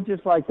issue. I would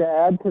just like to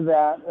add to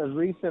that a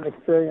recent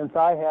experience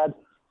I had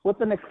with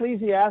an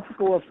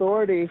ecclesiastical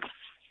authority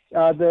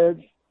that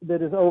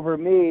is over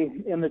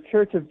me in the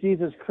Church of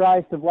Jesus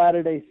Christ of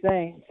Latter-day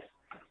Saints.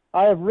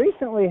 I have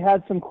recently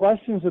had some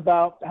questions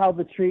about how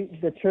the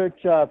church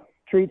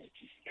treats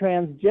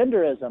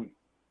transgenderism.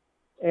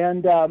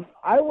 And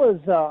I was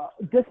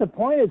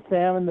disappointed,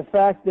 Sam, in the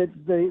fact that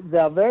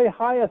the very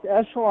highest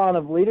echelon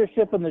of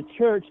leadership in the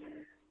church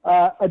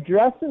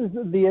addresses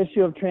the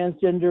issue of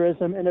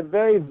transgenderism in a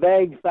very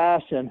vague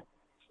fashion.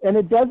 And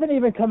it doesn't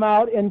even come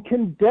out and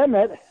condemn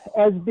it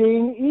as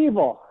being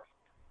evil.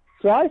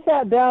 So I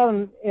sat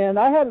down and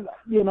I had,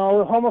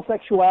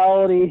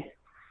 homosexuality,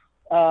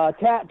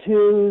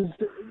 tattoos,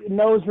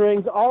 nose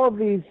rings, all of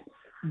these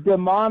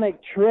demonic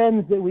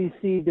trends that we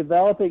see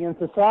developing in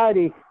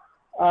society.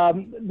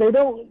 They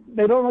don't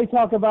really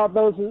talk about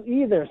those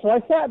either. So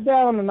I sat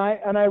down and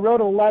I wrote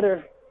a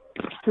letter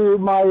to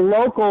my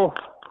local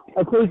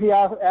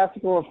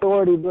ecclesiastical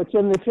authority, which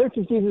in the Church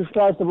of Jesus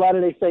Christ of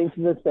Latter-day Saints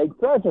is the stake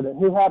president,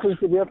 who happens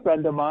to be a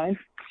friend of mine.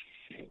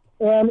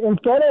 And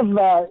instead of,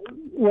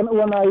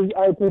 when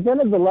I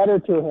presented the letter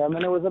to him,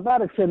 and it was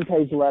about a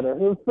 10-page letter, it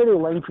was pretty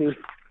lengthy,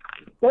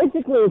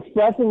 basically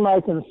expressing my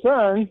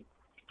concern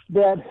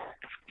that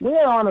we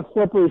are on a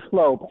slippery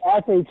slope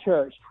as a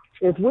church.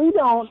 If we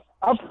don't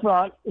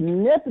upfront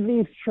nip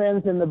these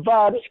trends in the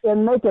bud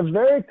and make a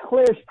very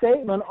clear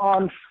statement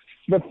on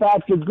the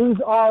fact that these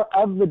are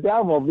of the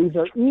devil, these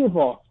are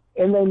evil,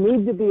 and they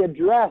need to be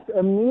addressed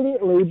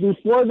immediately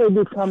before they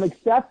become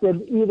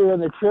accepted either in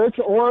the church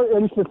or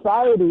in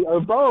society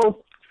or both.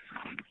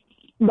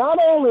 Not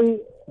only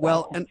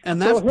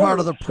and that's part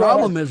of the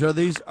problem is are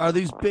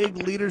these big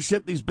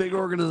leadership, these big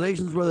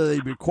organizations, whether they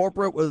be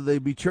corporate, whether they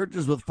be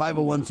churches with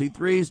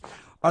 501c3s,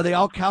 are they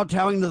all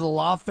kowtowing to the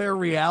lawfare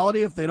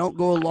reality? If they don't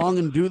go along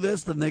and do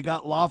this, then they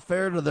got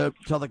lawfare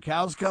till the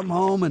cows come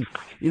home. And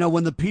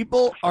when the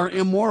people are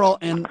immoral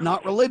and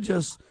not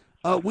religious,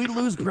 we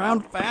lose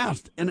ground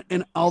fast.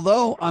 And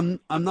although I'm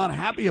not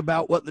happy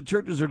about what the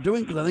churches are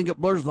doing because I think it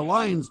blurs the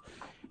lines,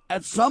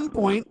 at some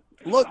point,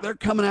 look, they're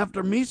coming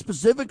after me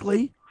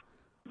specifically.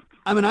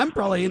 I mean, I'm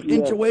probably an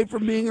inch away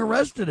from being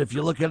arrested if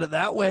you look at it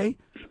that way.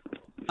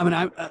 I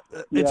mean,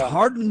 it's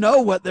hard to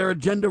know what their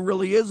agenda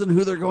really is and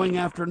who they're going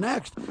after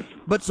next.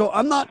 But so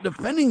I'm not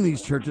defending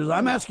these churches.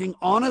 I'm asking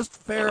honest,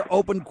 fair,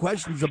 open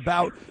questions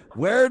about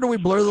where do we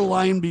blur the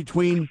line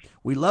between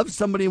we love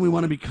somebody and we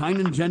want to be kind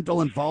and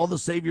gentle and follow the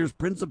Savior's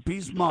Prince of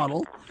Peace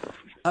model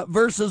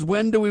versus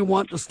when do we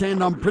want to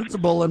stand on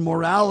principle and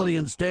morality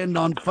and stand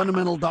on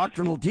fundamental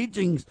doctrinal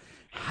teachings.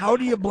 How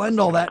do you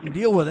blend all that and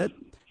deal with it?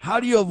 How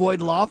do you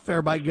avoid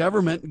lawfare by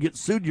government and get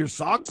sued your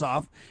socks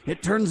off?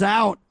 It turns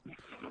out,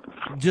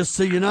 just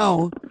so you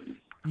know,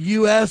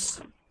 U.S.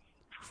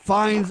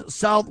 fines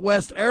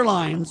Southwest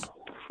Airlines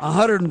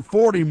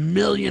 $140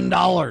 million.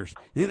 You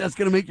think that's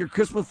going to make your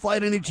Christmas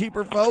flight any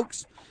cheaper,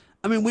 folks?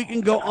 I mean, we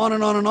can go on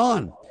and on and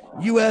on.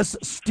 U.S.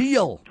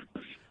 Steel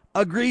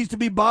agrees to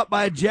be bought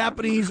by a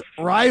Japanese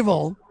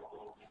rival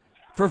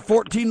for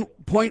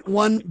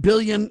 $14.1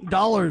 billion.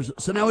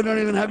 So now we don't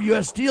even have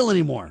U.S. Steel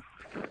anymore.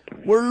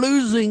 We're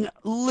losing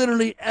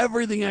literally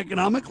everything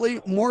economically,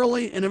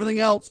 morally, and everything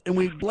else, and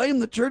we blame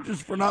the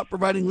churches for not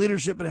providing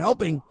leadership and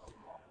helping.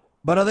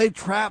 But are they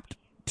trapped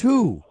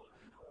too?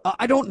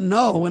 I don't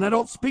know, and I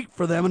don't speak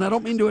for them, and I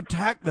don't mean to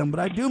attack them,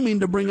 but I do mean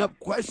to bring up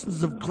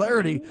questions of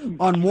clarity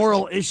on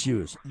moral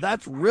issues.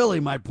 That's really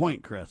my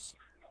point, Chris.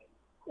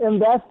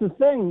 And that's the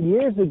thing.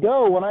 Years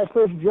ago, when I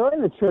first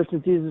joined the Church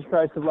of Jesus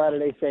Christ of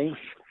Latter-day Saints,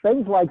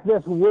 things like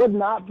this would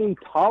not be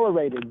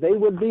tolerated. They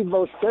would be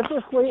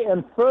vociferously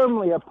and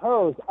firmly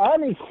opposed,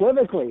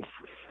 unequivocally.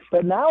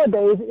 But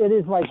nowadays, it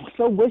is like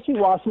so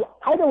wishy-washy.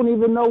 I don't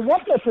even know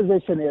what their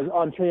position is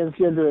on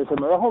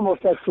transgenderism or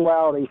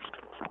homosexuality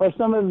or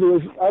some of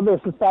these other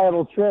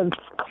societal trends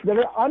that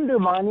are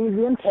undermining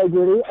the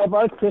integrity of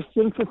our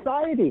Christian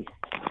society.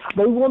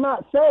 They will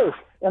not say.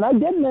 And I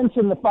did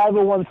mention the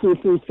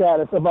 501c3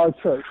 status of our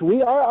church.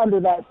 We are under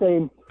that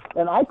same,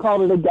 and I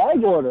called it a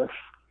gag order.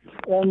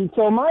 And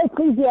so my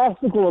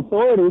ecclesiastical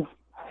authority,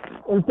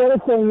 instead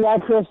of saying, yeah,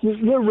 Chris,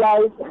 you're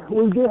right,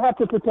 we do have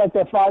to protect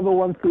our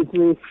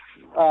 501c3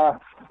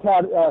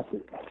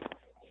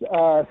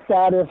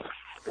 status,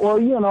 or,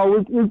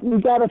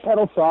 we got to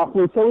pedal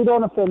softly so we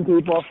don't offend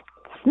people.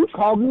 He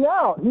called me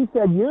out. He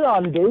said, you're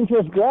on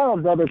dangerous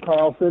ground, Brother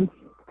Carlson.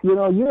 You're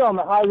on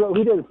the high road.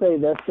 He didn't say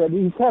this, but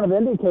he kind of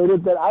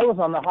indicated that I was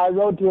on the high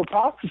road to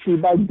apostasy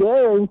by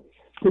daring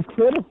to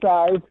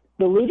criticize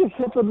the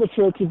leadership of the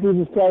Church of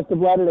Jesus Christ of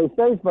Latter-day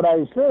Saints, but I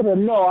assured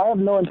him, no, I have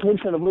no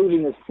intention of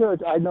leaving this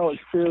church. I know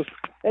it's true,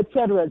 et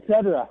cetera, et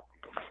cetera.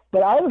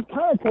 But I was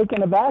kind of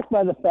taken aback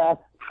by the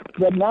fact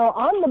that now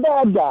I'm the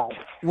bad guy.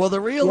 Well,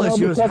 the real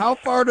issue is how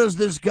far does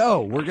this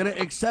go? We're going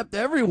to accept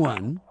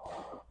everyone,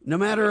 no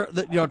matter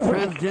that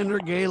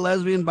transgender, gay,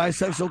 lesbian,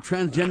 bisexual,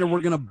 transgender.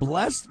 We're going to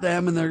bless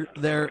them and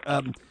their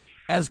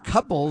as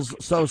couples.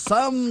 So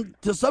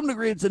to some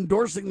degree, it's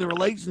endorsing the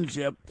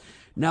relationship.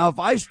 Now, if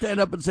I stand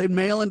up and say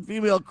male and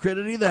female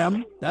credity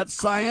them, that's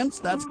science,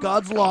 that's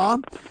God's law,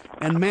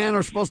 and man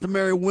are supposed to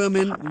marry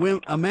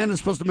women, a man is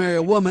supposed to marry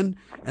a woman,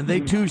 and they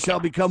two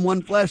shall become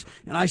one flesh,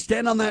 and I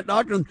stand on that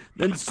doctrine,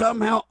 then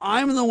somehow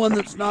I'm the one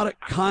that's not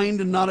kind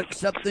and not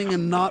accepting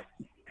and not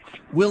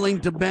willing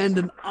to bend,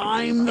 and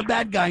I'm the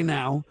bad guy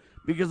now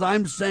because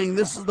I'm saying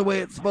this is the way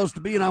it's supposed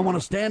to be, and I want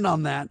to stand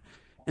on that.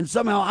 And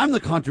somehow I'm the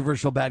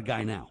controversial bad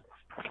guy now.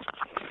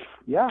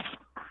 Yeah.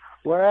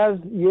 Whereas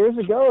years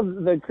ago,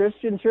 the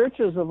Christian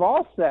churches of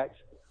all sects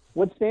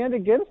would stand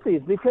against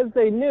these because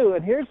they knew,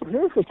 and here's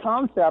the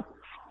concept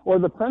or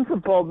the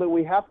principle that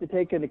we have to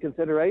take into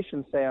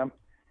consideration, Sam.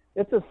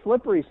 It's a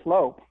slippery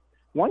slope.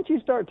 Once you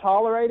start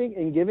tolerating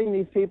and giving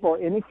these people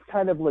any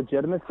kind of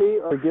legitimacy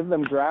or give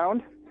them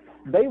ground,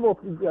 they will,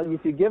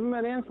 if you give them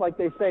an inch, like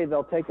they say,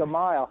 they'll take a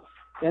mile.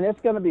 And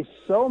it's going to be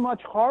so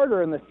much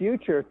harder in the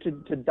future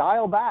to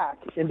dial back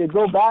and to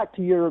go back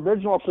to your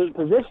original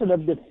position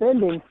of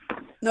defending.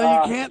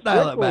 No, you can't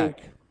dial it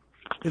back.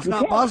 It's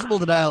not possible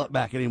to dial it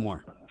back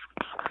anymore.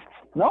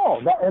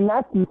 No, and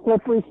that's the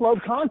slippery slope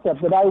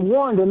concept that I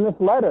warned in this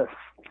letter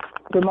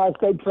to my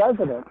state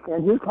president.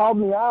 And he called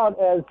me out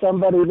as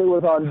somebody that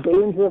was on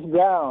dangerous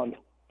ground.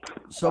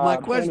 So my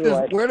question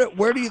is,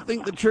 where do you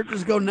think the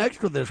churches go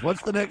next with this?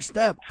 What's the next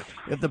step?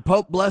 If the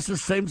Pope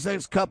blesses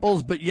same-sex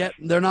couples, but yet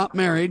they're not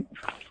married,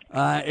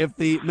 if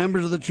the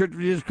members of the Church of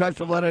Jesus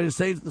Christ of Latter-day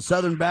Saints, the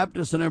Southern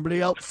Baptists, and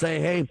everybody else say,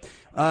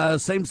 hey,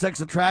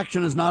 same-sex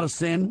attraction is not a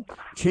sin,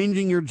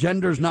 changing your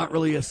gender is not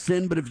really a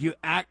sin, but if you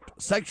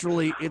act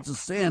sexually, it's a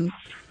sin.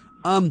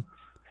 I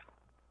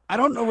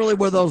don't know really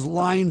where those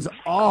lines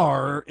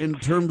are in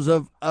terms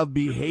of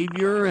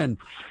behavior, and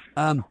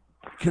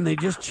can they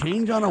just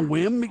change on a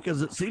whim?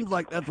 Because it seems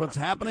like that's what's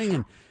happening.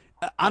 And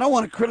I don't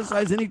want to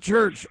criticize any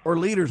church or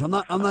leaders. I'm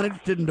not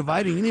interested in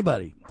dividing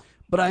anybody.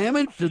 But I am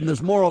interested in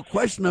this moral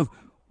question of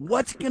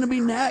what's going to be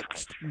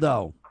next,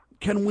 though.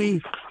 Can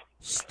we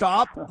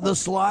stop the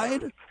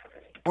slide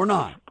or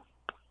not?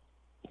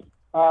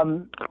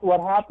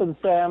 What happens,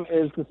 Sam,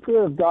 is the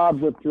Spirit of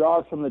God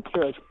withdraws from the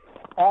church.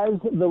 As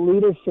the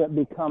leadership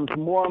becomes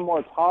more and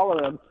more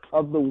tolerant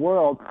of the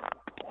world,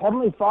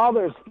 Heavenly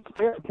Father's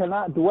Spirit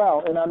cannot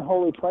dwell in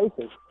unholy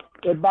places.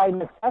 It by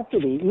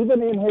necessity,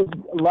 even in His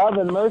love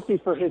and mercy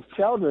for His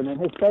children and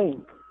His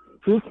saints,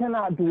 He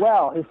cannot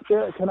dwell, His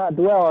Spirit cannot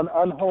dwell in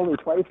unholy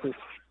places.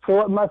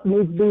 So it must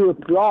needs be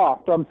withdraw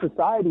from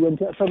society and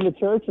from the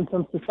church and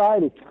from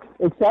society,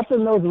 except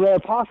in those rare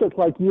pockets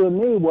like you and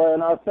me, where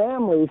in our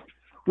families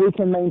we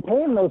can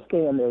maintain those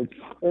standards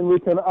and we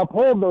can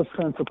uphold those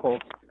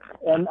principles.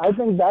 And I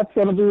think that's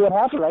going to be what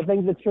happens. I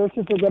think the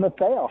churches are going to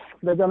fail.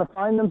 They're going to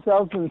find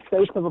themselves in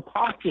states of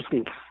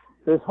apostasy.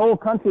 This whole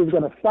country is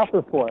going to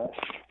suffer for it.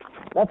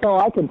 That's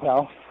all I can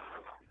tell.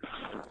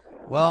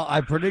 Well,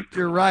 I predict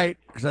you're right,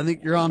 because I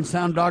think you're on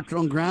sound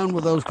doctrinal ground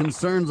with those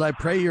concerns. I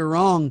pray you're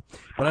wrong,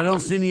 but I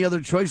don't see any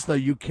other choice, though.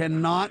 You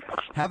cannot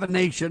have a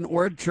nation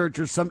or a church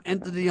or some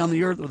entity on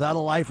the earth without a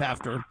life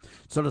after,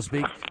 so to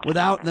speak,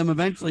 without them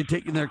eventually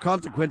taking their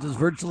consequences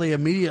virtually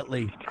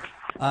immediately.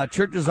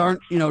 Churches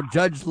aren't,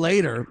 judged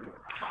later,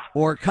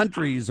 or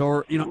countries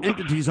or,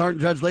 entities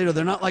aren't judged later.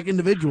 They're not like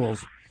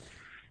individuals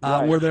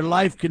where their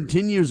life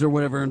continues or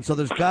whatever. And so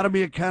there's got to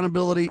be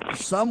accountability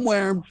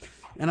somewhere.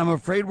 And I'm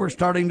afraid we're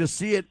starting to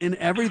see it in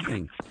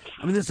everything.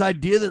 I mean, this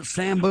idea that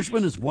Sam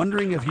Bushman is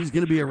wondering if he's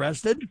going to be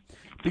arrested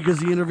because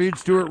he interviewed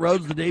Stuart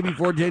Rhodes the day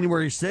before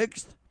January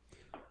 6th.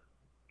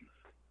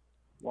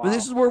 Wow. I mean,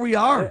 this is where we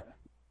are.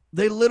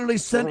 They literally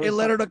sent a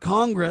letter to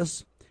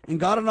Congress and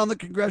got it on the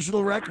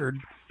congressional record.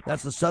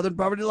 That's the Southern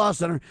Poverty Law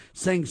Center,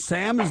 saying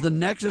Sam is the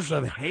nexus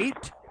of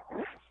hate,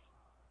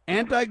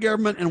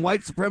 anti-government, and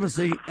white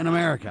supremacy in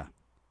America.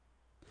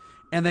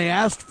 And they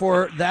asked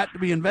for that to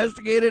be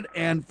investigated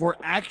and for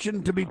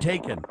action to be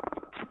taken.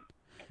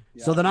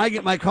 Yeah. So then I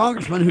get my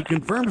congressman who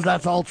confirms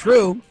that's all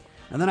true.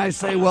 And then I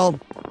say, well,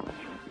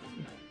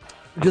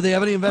 do they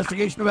have any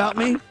investigation about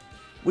me?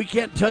 We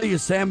can't tell you,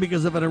 Sam,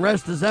 because if an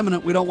arrest is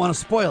imminent, we don't want to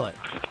spoil it.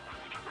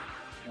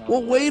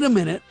 Well, wait a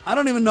minute. I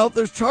don't even know if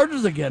there's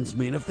charges against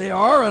me. And if they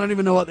are, I don't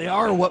even know what they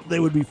are or what they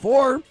would be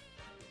for.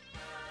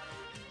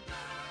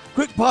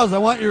 Quick pause. I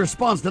want your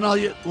response. Then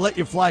I'll let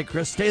you fly,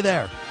 Chris. Stay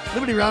there.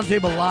 Liberty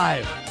Roundtable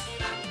Live.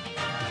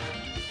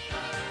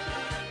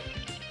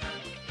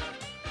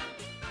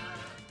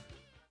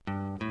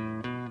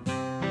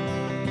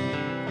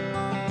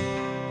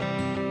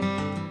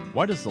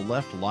 Why does the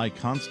left lie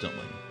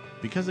constantly?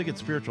 Because they get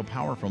spiritual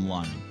power from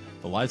lying.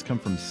 The lies come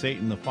from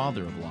Satan, the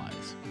father of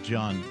lies.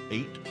 John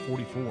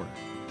 8:44.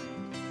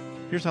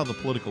 Here's how the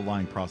political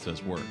lying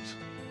process works.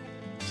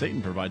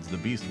 Satan provides the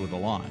beast with a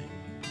lie.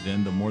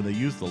 Then the more they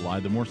use the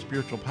lie, the more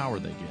spiritual power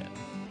they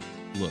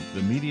get. Look,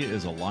 the media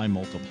is a lie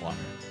multiplier,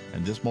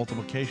 and this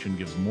multiplication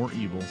gives more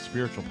evil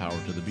spiritual power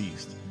to the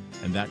beast,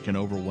 and that can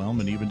overwhelm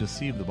and even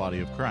deceive the body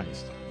of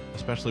Christ,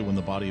 especially when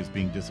the body is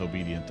being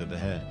disobedient to the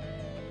head.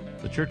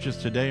 The churches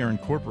today are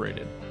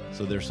incorporated,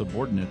 so they're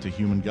subordinate to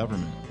human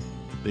government.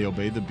 They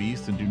obey the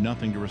beast and do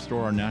nothing to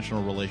restore our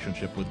national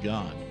relationship with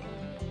God.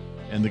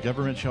 And the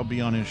government shall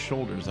be on his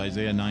shoulders,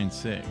 Isaiah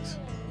 9:6.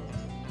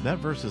 That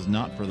verse is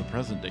not for the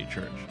present-day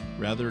church.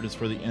 Rather, it is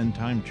for the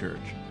end-time church,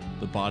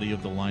 the body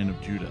of the line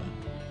of Judah.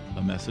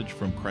 A message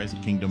from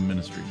Christ Kingdom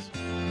Ministries.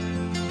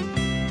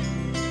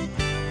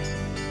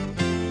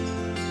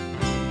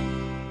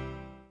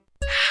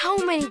 How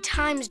many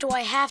times do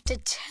I have to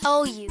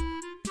tell you?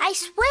 I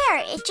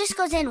swear, it just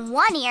goes in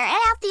one ear and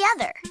out the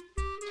other.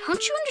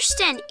 Don't you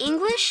understand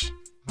English?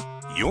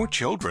 Your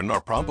children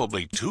are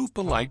probably too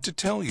polite to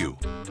tell you.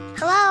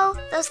 Hello?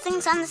 Those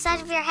things on the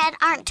side of your head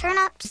aren't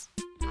turnips?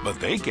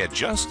 But they get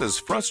just as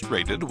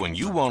frustrated when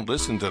you won't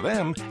listen to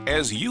them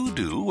as you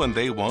do when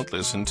they won't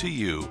listen to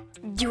you.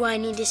 Do I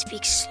need to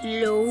speak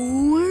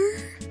slower?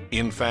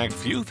 In fact,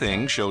 few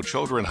things show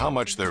children how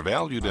much they're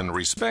valued and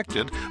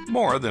respected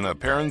more than a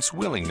parent's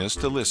willingness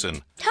to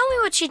listen. Tell me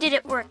what you did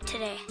at work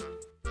today.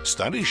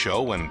 Studies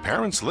show when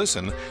parents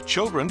listen,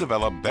 children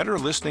develop better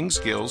listening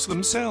skills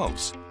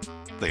themselves.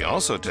 They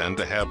also tend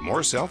to have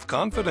more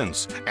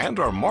self-confidence and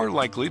are more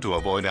likely to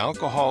avoid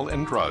alcohol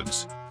and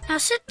drugs. Now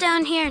sit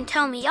down here and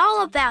tell me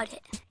all about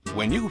it.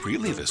 When you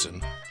really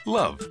listen,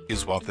 love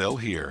is what they'll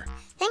hear.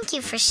 Thank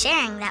you for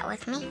sharing that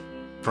with me.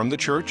 From the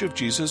Church of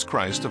Jesus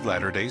Christ of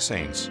Latter-day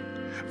Saints.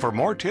 For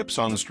more tips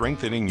on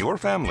strengthening your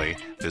family,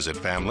 visit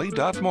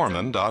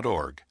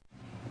family.mormon.org.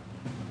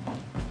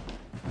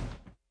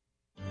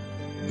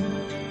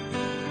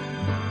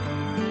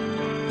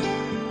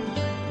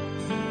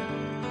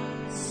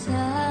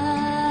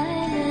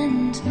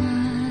 Silent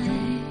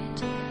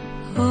night,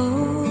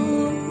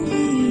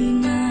 holy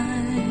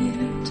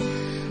night,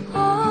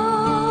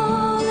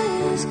 all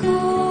is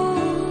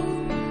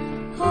gone,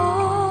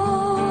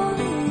 all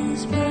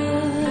is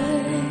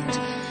bright,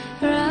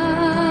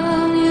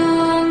 round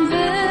young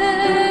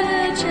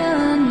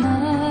virgin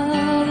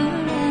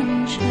mother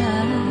and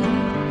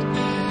child,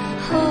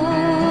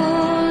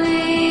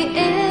 holy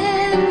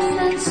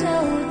infant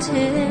so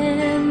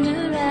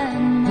tender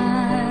and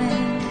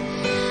mild,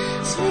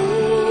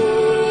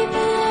 sleep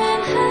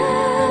in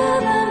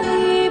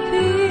heavenly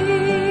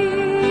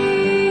peace,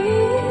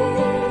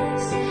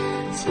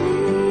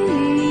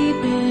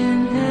 sleep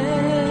in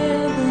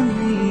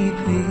heavenly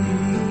peace.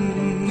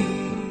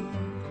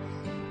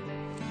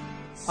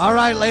 All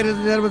right, ladies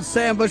and gentlemen,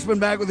 Sam Bushman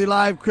back with you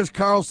live. Chris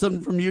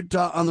Carlson from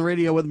Utah on the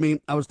radio with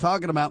me. I was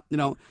talking about,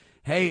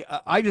 hey,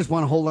 I just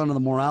want to hold on to the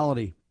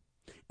morality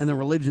and the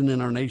religion in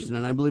our nation.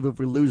 And I believe if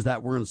we lose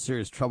that, we're in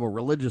serious trouble.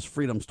 Religious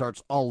freedom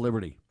starts all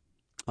liberty.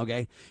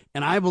 Okay.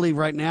 And I believe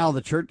right now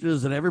the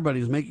churches and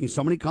everybody's making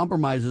so many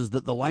compromises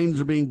that the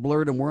lines are being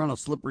blurred and we're on a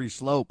slippery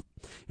slope.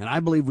 And I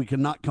believe we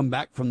cannot come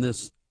back from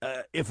this,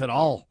 if at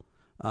all.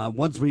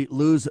 Once we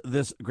lose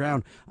this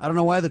ground. I don't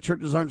know why the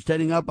churches aren't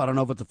standing up. I don't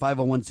know if it's a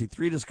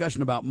 501c3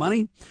 discussion about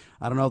money.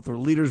 I don't know if the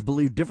leaders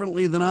believe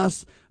differently than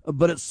us,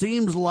 but it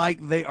seems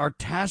like they are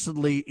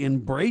tacitly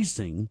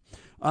embracing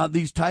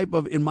these type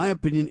of, in my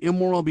opinion,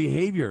 immoral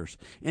behaviors.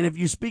 And if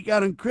you speak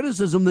out in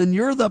criticism, then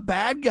you're the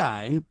bad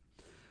guy.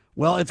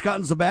 Well, it's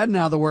gotten so bad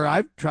now that where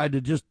I've tried to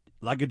just,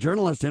 like a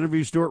journalist,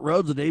 interview Stuart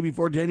Rhodes the day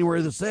before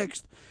January the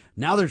 6th.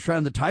 Now they're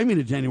trying to tie me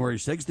to January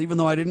 6th, even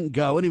though I didn't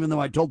go, and even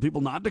though I told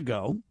people not to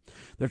go.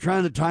 They're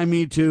trying to tie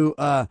me to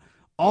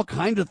all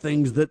kinds of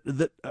things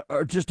that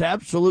are just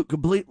absolute,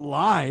 complete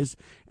lies,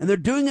 and they're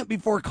doing it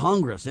before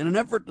Congress in an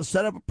effort to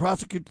set up a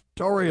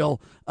prosecutorial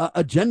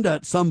agenda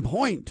at some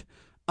point.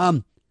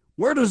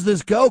 Where does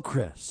this go,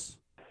 Chris?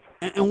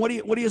 And what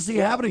do you see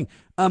happening?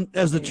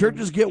 As the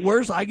churches get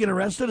worse, I get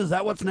arrested? Is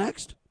that what's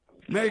next?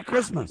 Merry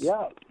Christmas.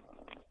 Yeah,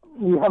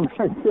 Merry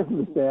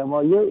Christmas, Sam.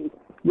 Well,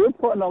 you're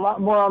putting a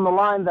lot more on the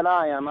line than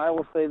I am. I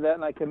will say that,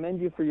 and I commend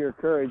you for your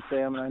courage,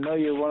 Sam. And I know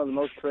you're one of the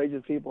most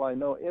courageous people I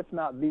know, if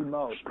not the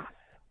most.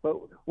 But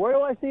where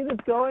do I see this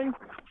going?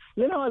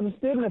 As a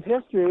student of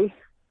history,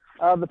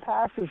 the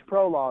past is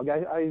prologue.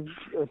 I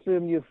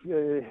assume you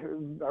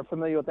are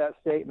familiar with that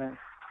statement.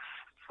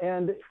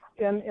 And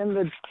in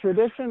the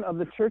tradition of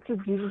the Church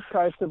of Jesus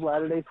Christ of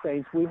Latter-day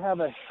Saints, we have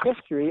a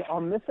history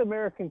on this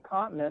American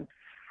continent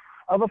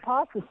of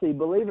apostasy,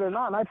 believe it or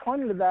not. And I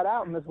pointed that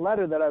out in this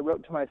letter that I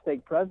wrote to my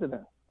stake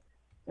president.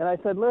 And I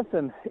said,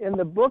 listen, in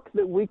the book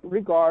that we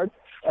regard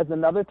as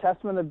another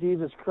testament of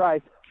Jesus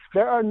Christ,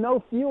 there are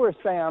no fewer,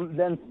 Sam,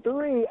 than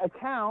 3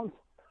 accounts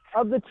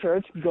of the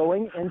church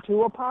going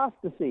into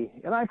apostasy.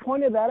 And I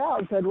pointed that out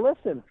and said,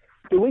 listen,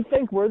 do we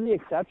think we're the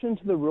exception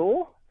to the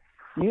rule?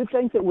 Do you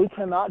think that we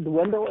cannot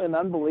dwindle in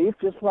unbelief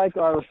just like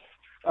our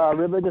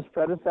religious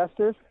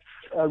predecessors?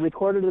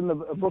 Recorded in the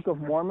Book of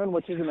Mormon,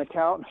 which is an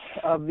account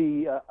of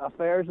the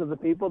affairs of the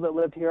people that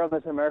lived here on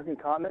this American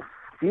continent.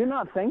 Do you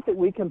not think that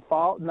we can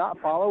not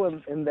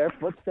follow in their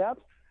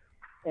footsteps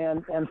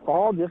and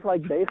fall just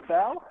like they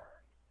fell?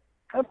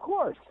 Of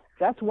course.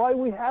 That's why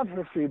we have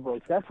history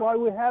books. That's why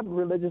we have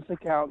religious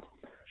accounts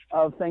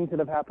of things that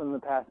have happened in the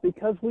past,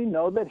 because we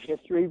know that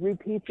history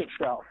repeats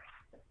itself.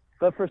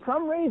 But for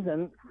some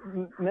reason,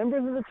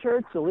 members of the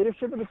church, the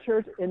leadership of the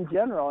church in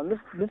general, and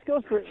this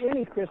goes for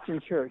any Christian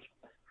church,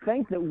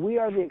 think that we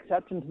are the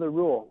exception to the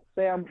rule.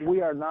 Sam,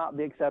 we are not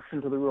the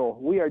exception to the rule.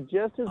 We are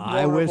just as vulnerable.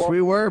 I wish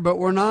we were, but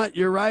we're not.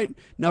 You're right.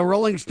 Now,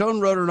 Rolling Stone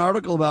wrote an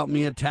article about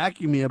me,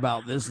 attacking me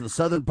about this. The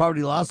Southern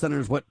Poverty Law Center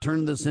is what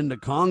turned this into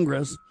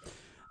Congress.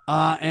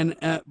 And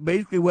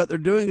basically what they're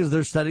doing is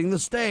they're setting the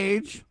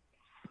stage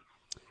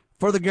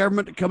for the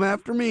government to come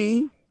after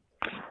me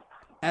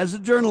as a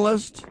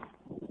journalist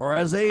or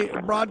as a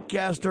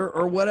broadcaster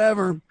or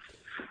whatever.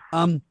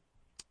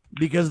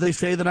 because they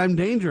say that I'm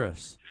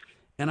dangerous.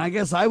 And I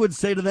guess I would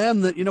say to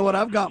them that, you know what,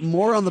 I've got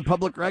more on the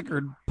public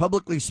record,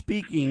 publicly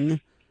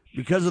speaking,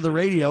 because of the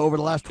radio over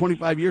the last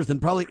 25 years than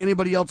probably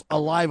anybody else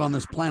alive on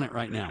this planet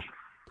right now.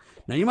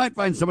 Now, you might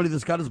find somebody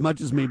that's got as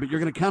much as me, but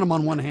you're going to count them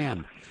on one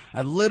hand.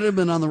 I've literally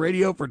been on the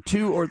radio for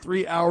 2 or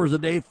 3 hours a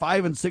day,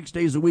 5 and 6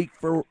 days a week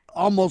for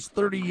almost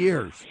 30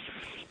 years.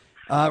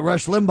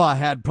 Rush Limbaugh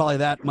had probably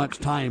that much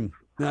time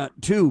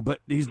too, but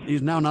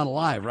he's now not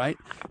alive, right?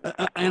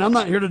 And I'm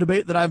not here to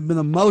debate that I've been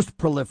the most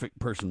prolific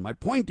person. My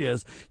point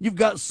is, you've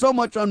got so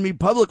much on me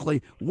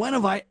publicly. When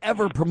have I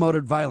ever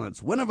promoted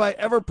violence? When have I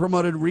ever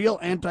promoted real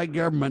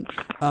anti-government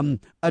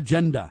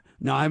agenda?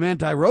 Now, I'm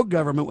anti-rogue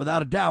government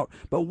without a doubt,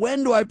 but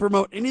when do I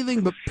promote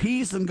anything but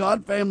peace and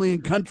God, family,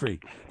 and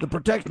country, the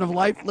protection of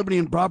life, liberty,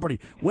 and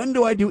property? When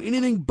do I do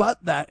anything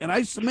but that? And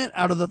I submit,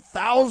 out of the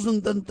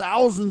thousands and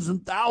thousands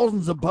and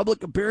thousands of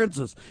public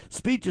appearances,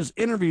 speeches,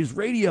 interviews,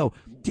 radio,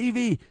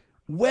 TV,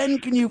 when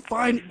can you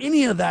find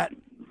any of that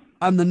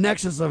on the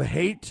nexus of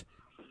hate,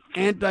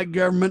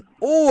 anti-government,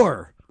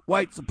 or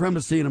white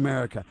supremacy in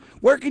America?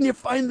 Where can you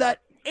find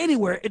that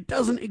anywhere? It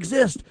doesn't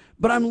exist.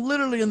 But I'm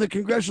literally in the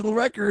congressional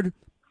record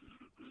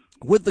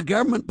with the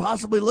government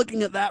possibly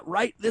looking at that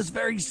right this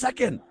very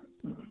second.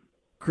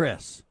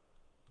 Chris.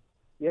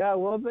 Yeah,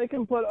 well, if they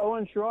can put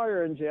Owen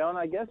Schroyer in jail, and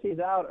I guess he's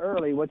out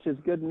early, which is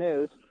good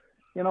news,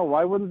 you know,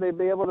 why wouldn't they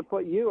be able to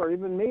put you or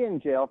even me in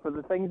jail for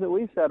the things that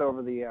we've said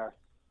over the air?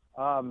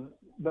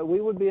 But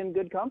we would be in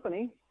good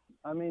company.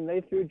 I mean,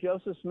 they threw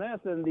Joseph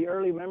Smith and the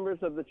early members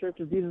of the Church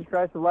of Jesus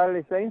Christ of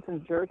Latter-day Saints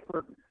in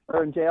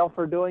jail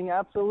for doing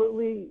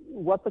absolutely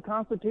what the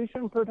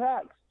Constitution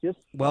protects.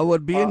 Well, we'll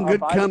be in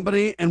good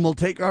company, and we'll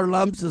take our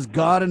lumps as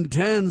God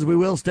intends. We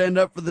will stand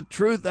up for the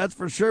truth, that's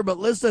for sure. But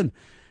listen,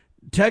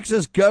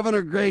 Texas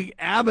Governor Greg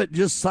Abbott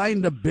just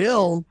signed a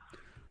bill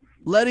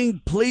letting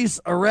police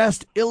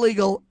arrest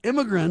illegal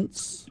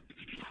immigrants.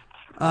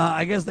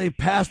 I guess they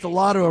passed a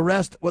law to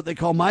arrest what they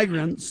call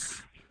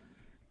migrants.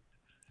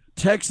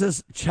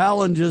 Texas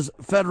challenges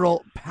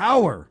federal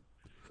power,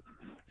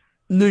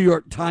 New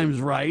York Times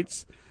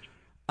writes.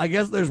 I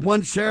guess there's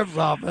one sheriff's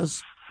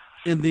office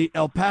in the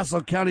El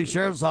Paso County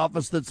Sheriff's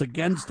Office that's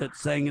against it,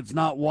 saying it's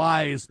not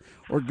wise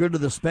or good to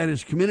the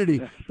Spanish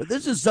community. But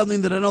this is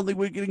something that I don't think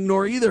we can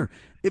ignore either.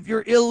 If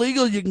you're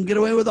illegal, you can get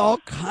away with all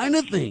kind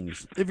of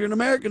things. If you're an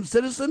American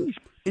citizen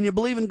and you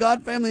believe in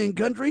God, family, and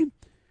country,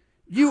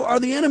 you are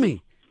the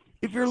enemy.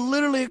 If you're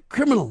literally a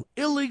criminal,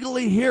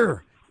 illegally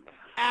here,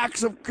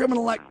 acts of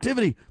criminal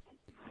activity,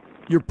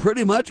 you're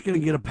pretty much going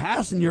to get a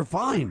pass and you're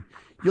fine.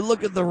 You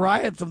look at the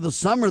riots of the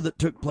summer that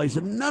took place,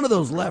 and none of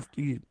those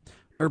lefty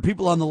or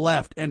people on the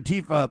left,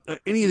 Antifa,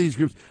 any of these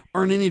groups,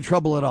 are in any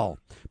trouble at all.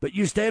 But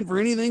you stand for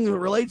anything that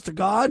relates to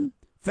God,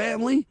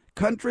 family,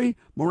 country,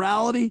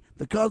 morality,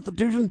 the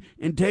Constitution,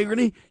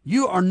 integrity,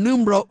 you are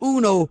numero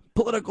uno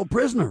political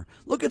prisoner.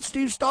 Look at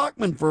Steve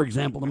Stockman, for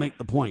example, to make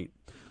the point.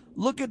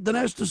 Look at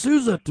Dinesh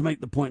D'Souza to make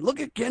the point.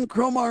 Look at Ken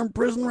Cromar in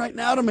prison right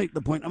now to make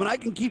the point. I mean, I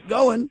can keep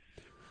going.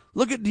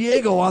 Look at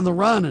Diego on the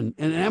run and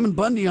Ammon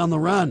Bundy on the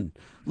run.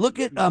 Look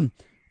at,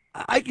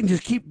 I can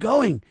just keep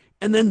going.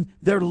 And then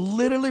they're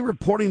literally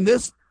reporting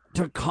this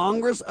to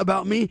Congress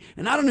about me,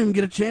 and I don't even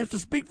get a chance to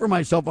speak for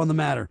myself on the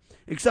matter,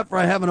 except for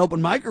I have an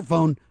open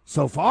microphone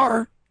so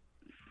far.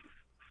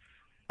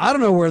 I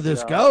don't know where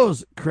this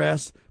goes,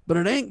 Chris, but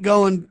it ain't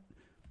going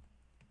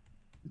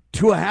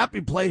to a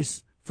happy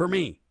place for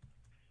me.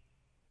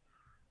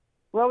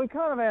 Well, we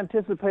kind of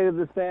anticipated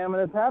this, Sam,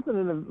 and it's happened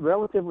in a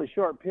relatively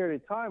short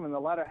period of time in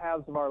the latter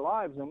halves of our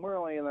lives, and we're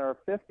only in our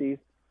 50s.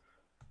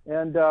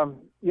 And,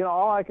 you know,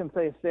 all I can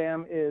say,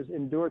 Sam, is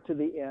endure to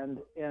the end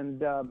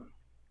and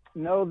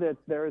know that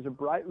there is a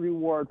bright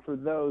reward for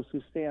those who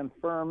stand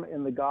firm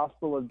in the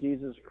gospel of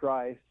Jesus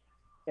Christ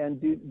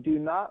and do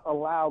not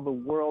allow the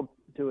world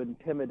to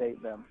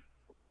intimidate them.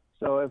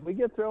 So if we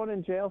get thrown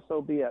in jail,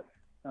 so be it.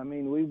 I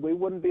mean, we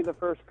wouldn't be the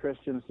first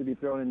Christians to be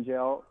thrown in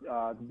jail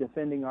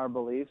defending our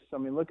beliefs. I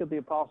mean, look at the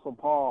Apostle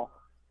Paul,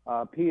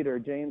 Peter,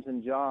 James,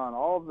 and John.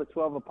 All of the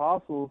 12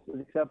 apostles,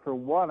 except for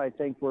one, I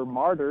think, were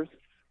martyrs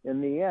in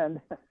the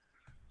end.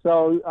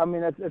 So, I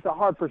mean, it's a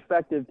hard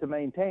perspective to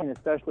maintain,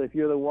 especially if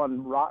you're the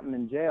one rotten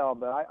in jail.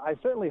 But I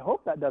certainly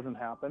hope that doesn't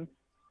happen.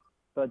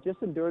 But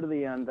just endure to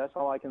the end. That's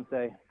all I can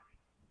say.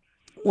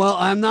 Well,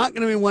 I'm not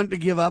going to be one to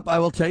give up. I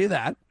will tell you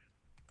that.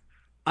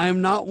 I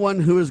am not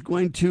one who is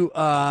going to,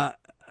 I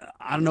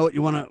don't know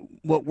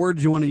what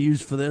words you want to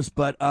use for this,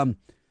 but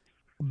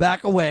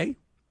back away.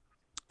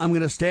 I'm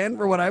going to stand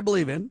for what I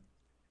believe in.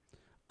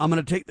 I'm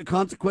going to take the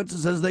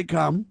consequences as they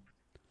come.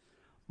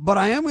 But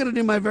I am going to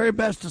do my very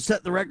best to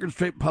set the record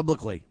straight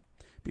publicly.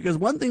 Because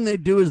one thing they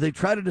do is they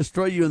try to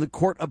destroy you in the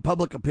court of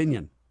public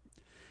opinion.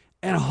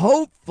 And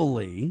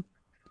hopefully,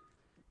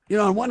 you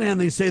know, on one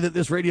hand, they say that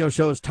this radio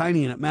show is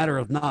tiny and it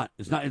matters not.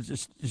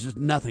 It's just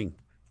nothing.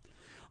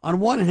 On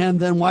one hand,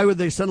 then, why would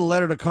they send a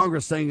letter to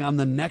Congress saying I'm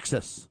the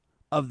nexus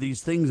of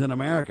these things in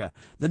America?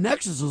 The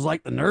nexus is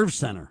like the nerve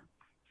center.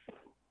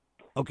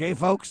 Okay,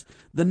 folks?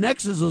 The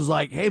nexus is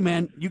like, hey,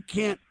 man, you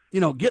can't,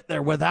 get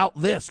there without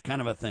this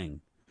kind of a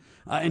thing.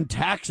 in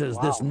taxes.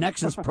 Wow. This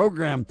Nexus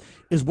program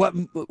is what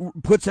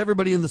puts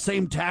everybody in the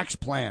same tax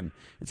plan.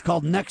 It's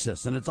called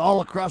Nexus, and it's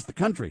all across the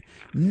country.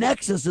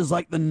 Nexus is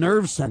like the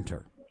nerve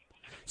center.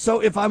 So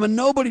if I'm a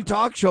nobody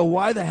talk show,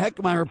 why the heck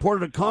am I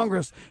reported to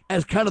Congress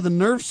as kind of the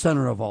nerve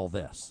center of all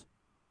this?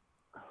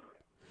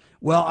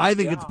 Well, I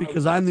think it's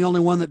because I'm the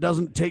only one that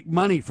doesn't take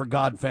money for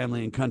God,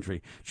 family, and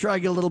country. Sure, I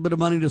get a little bit of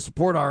money to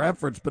support our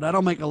efforts, but I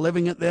don't make a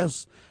living at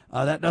this.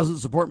 That doesn't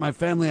support my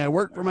family. I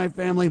work for my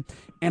family,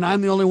 and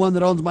I'm the only one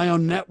that owns my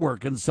own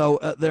network. And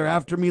so they're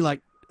after me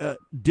like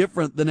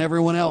different than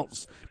everyone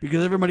else,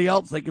 because everybody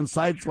else they can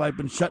sideswipe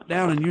and shut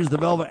down and use the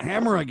velvet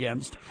hammer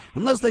against.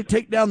 Unless they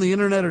take down the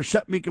internet or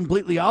shut me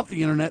completely off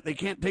the internet, they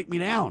can't take me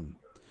down.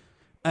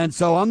 And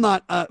so I'm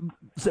not,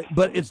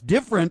 but it's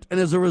different, and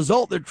as a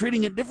result, they're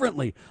treating it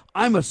differently.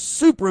 I'm a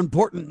super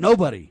important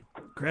nobody,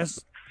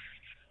 Chris.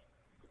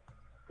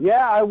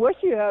 Yeah, I wish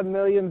you had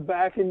millions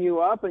backing you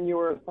up and you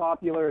were as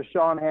popular as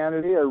Sean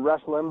Hannity or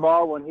Rush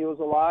Limbaugh when he was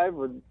alive,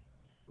 or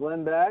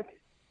Glenn Beck.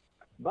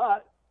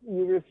 But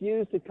you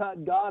refuse to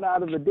cut God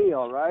out of the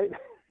deal, right?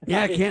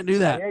 Yeah, I can't do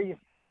that. You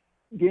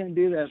can't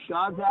do that.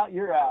 God's out,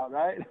 you're out,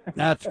 right?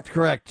 That's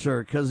correct,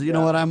 sir, because you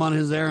know what? I'm on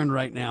his errand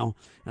right now,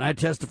 and I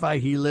testify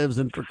he lives.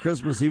 And for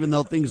Christmas, even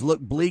though things look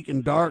bleak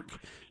and dark,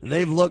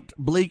 they've looked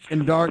bleak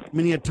and dark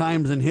many a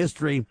times in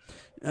history.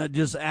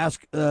 Just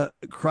ask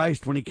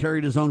Christ when he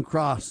carried his own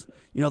cross.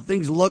 You know,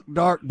 things look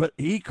dark, but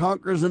he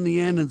conquers in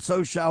the end, and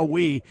so shall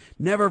we.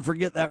 Never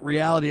forget that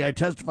reality. I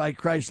testify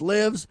Christ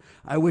lives.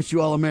 I wish you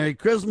all a Merry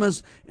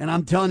Christmas, and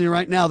I'm telling you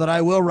right now that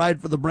I will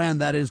ride for the brand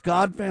that is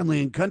God,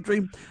 family, and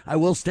country. I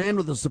will stand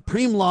with the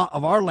supreme law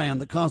of our land,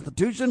 the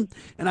Constitution,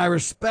 and I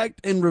respect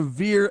and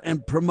revere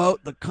and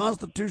promote the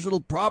constitutional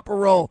proper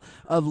role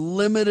of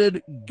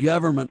limited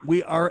government.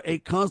 We are a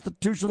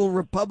constitutional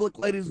republic,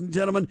 ladies and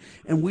gentlemen,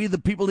 and we, the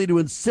people, need to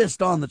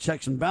insist on the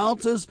checks and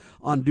balances,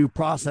 on due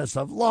process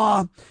of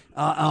law,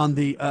 on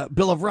the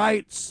Bill of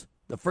Rights,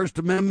 the First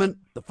Amendment,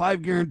 the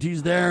 5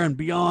 guarantees there and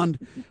beyond.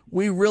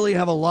 We really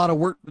have a lot of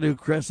work to do,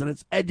 Chris, and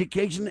it's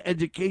education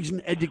that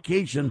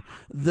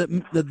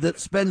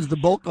spends the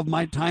bulk of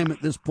my time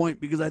at this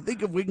point, because I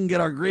think if we can get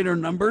our greater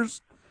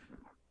numbers,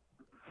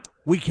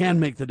 we can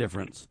make the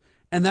difference.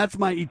 And that's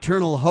my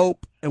eternal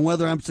hope, and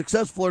whether I'm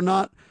successful or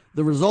not,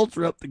 the results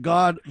are up to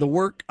God. The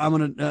work, I'm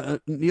going to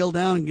kneel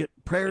down and get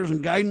prayers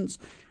and guidance,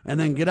 and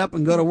then get up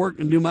and go to work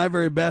and do my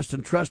very best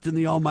and trust in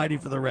the Almighty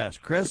for the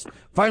rest. Chris,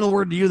 final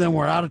word to you, then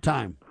we're out of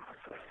time.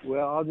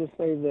 Well, I'll just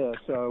say this.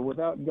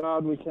 Without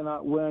God, we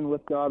cannot win.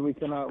 With God, we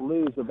cannot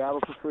lose. The battle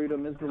for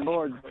freedom is the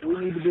Lord's. We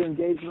need to be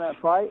engaged in that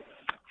fight.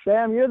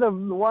 Sam, you're the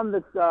one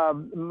that's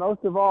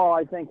most of all,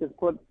 I think, has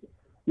put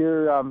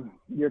your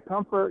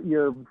comfort,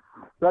 your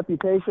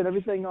reputation,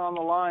 everything on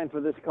the line for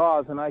this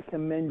cause, and I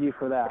commend you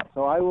for that.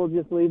 So I will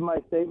just leave my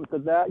statement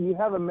at that. You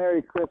have a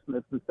Merry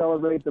Christmas to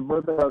celebrate the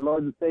birth of our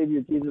Lord and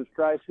Savior Jesus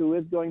Christ, who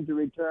is going to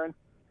return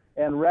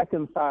and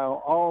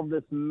reconcile all of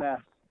this mess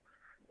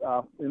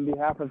in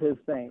behalf of his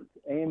saints.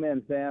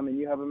 Amen, Sam, and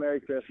you have a Merry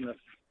Christmas.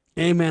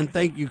 Amen.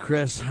 Thank you,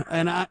 Chris.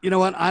 And you know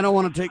what? I don't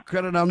want to take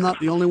credit. I'm not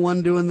the only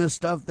one doing this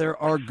stuff. There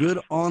are good,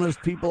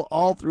 honest people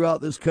all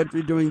throughout this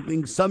country doing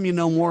things some you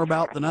know more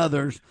about than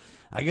others.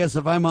 I guess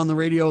if I'm on the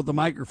radio with the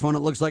microphone, it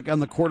looks like I'm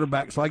the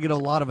quarterback, so I get a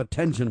lot of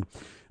attention.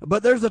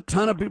 But there's a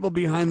ton of people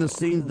behind the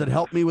scenes that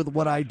help me with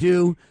what I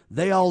do.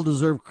 They all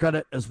deserve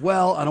credit as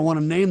well. I don't want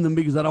to name them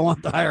because I don't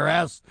want the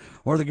IRS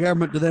or the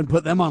government to then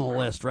put them on a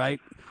list, right?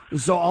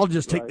 So I'll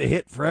just take the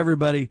hit for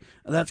everybody.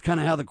 That's kind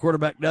of how the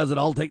quarterback does it.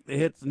 I'll take the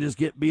hits and just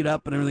get beat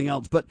up and everything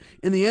else. But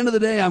in the end of the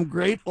day, I'm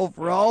grateful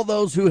for all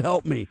those who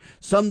help me.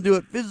 Some do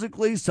it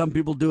physically. Some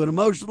people do it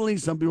emotionally.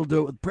 Some people do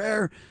it with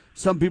prayer.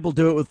 Some people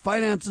do it with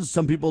finances.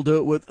 Some people do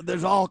it with,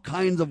 there's all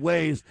kinds of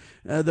ways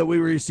that we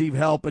receive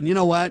help. And you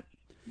know what?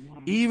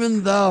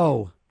 Even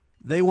though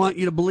they want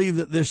you to believe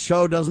that this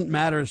show doesn't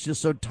matter, it's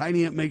just so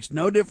tiny it makes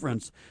no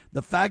difference,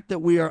 the fact that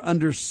we are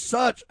under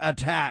such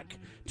attack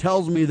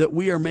tells me that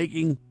we are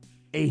making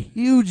a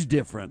huge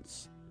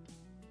difference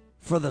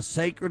for the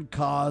sacred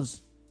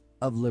cause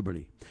of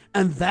liberty.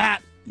 And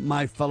that,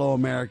 my fellow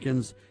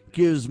Americans,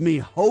 gives me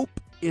hope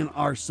in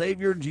our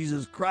Savior,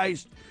 Jesus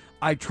Christ.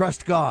 I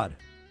trust God,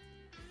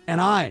 and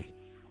I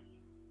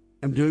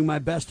am doing my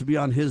best to be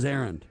on his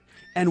errand.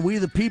 And we,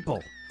 the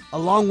people,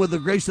 along with the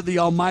grace of the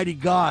Almighty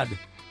God,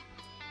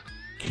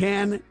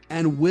 can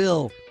and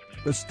will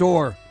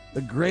restore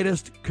the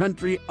greatest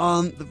country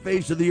on the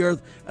face of the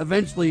earth,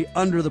 eventually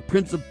under the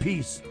Prince of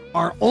Peace,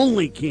 our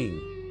only King.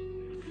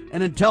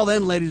 And until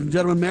then, ladies and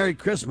gentlemen, Merry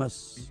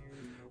Christmas.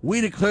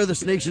 We declare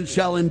this nation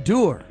shall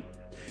endure.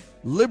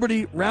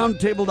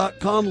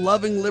 LibertyRoundtable.com,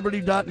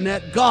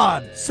 LovingLiberty.net.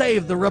 God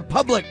save the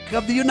Republic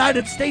of the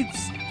United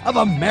States of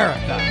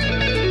America.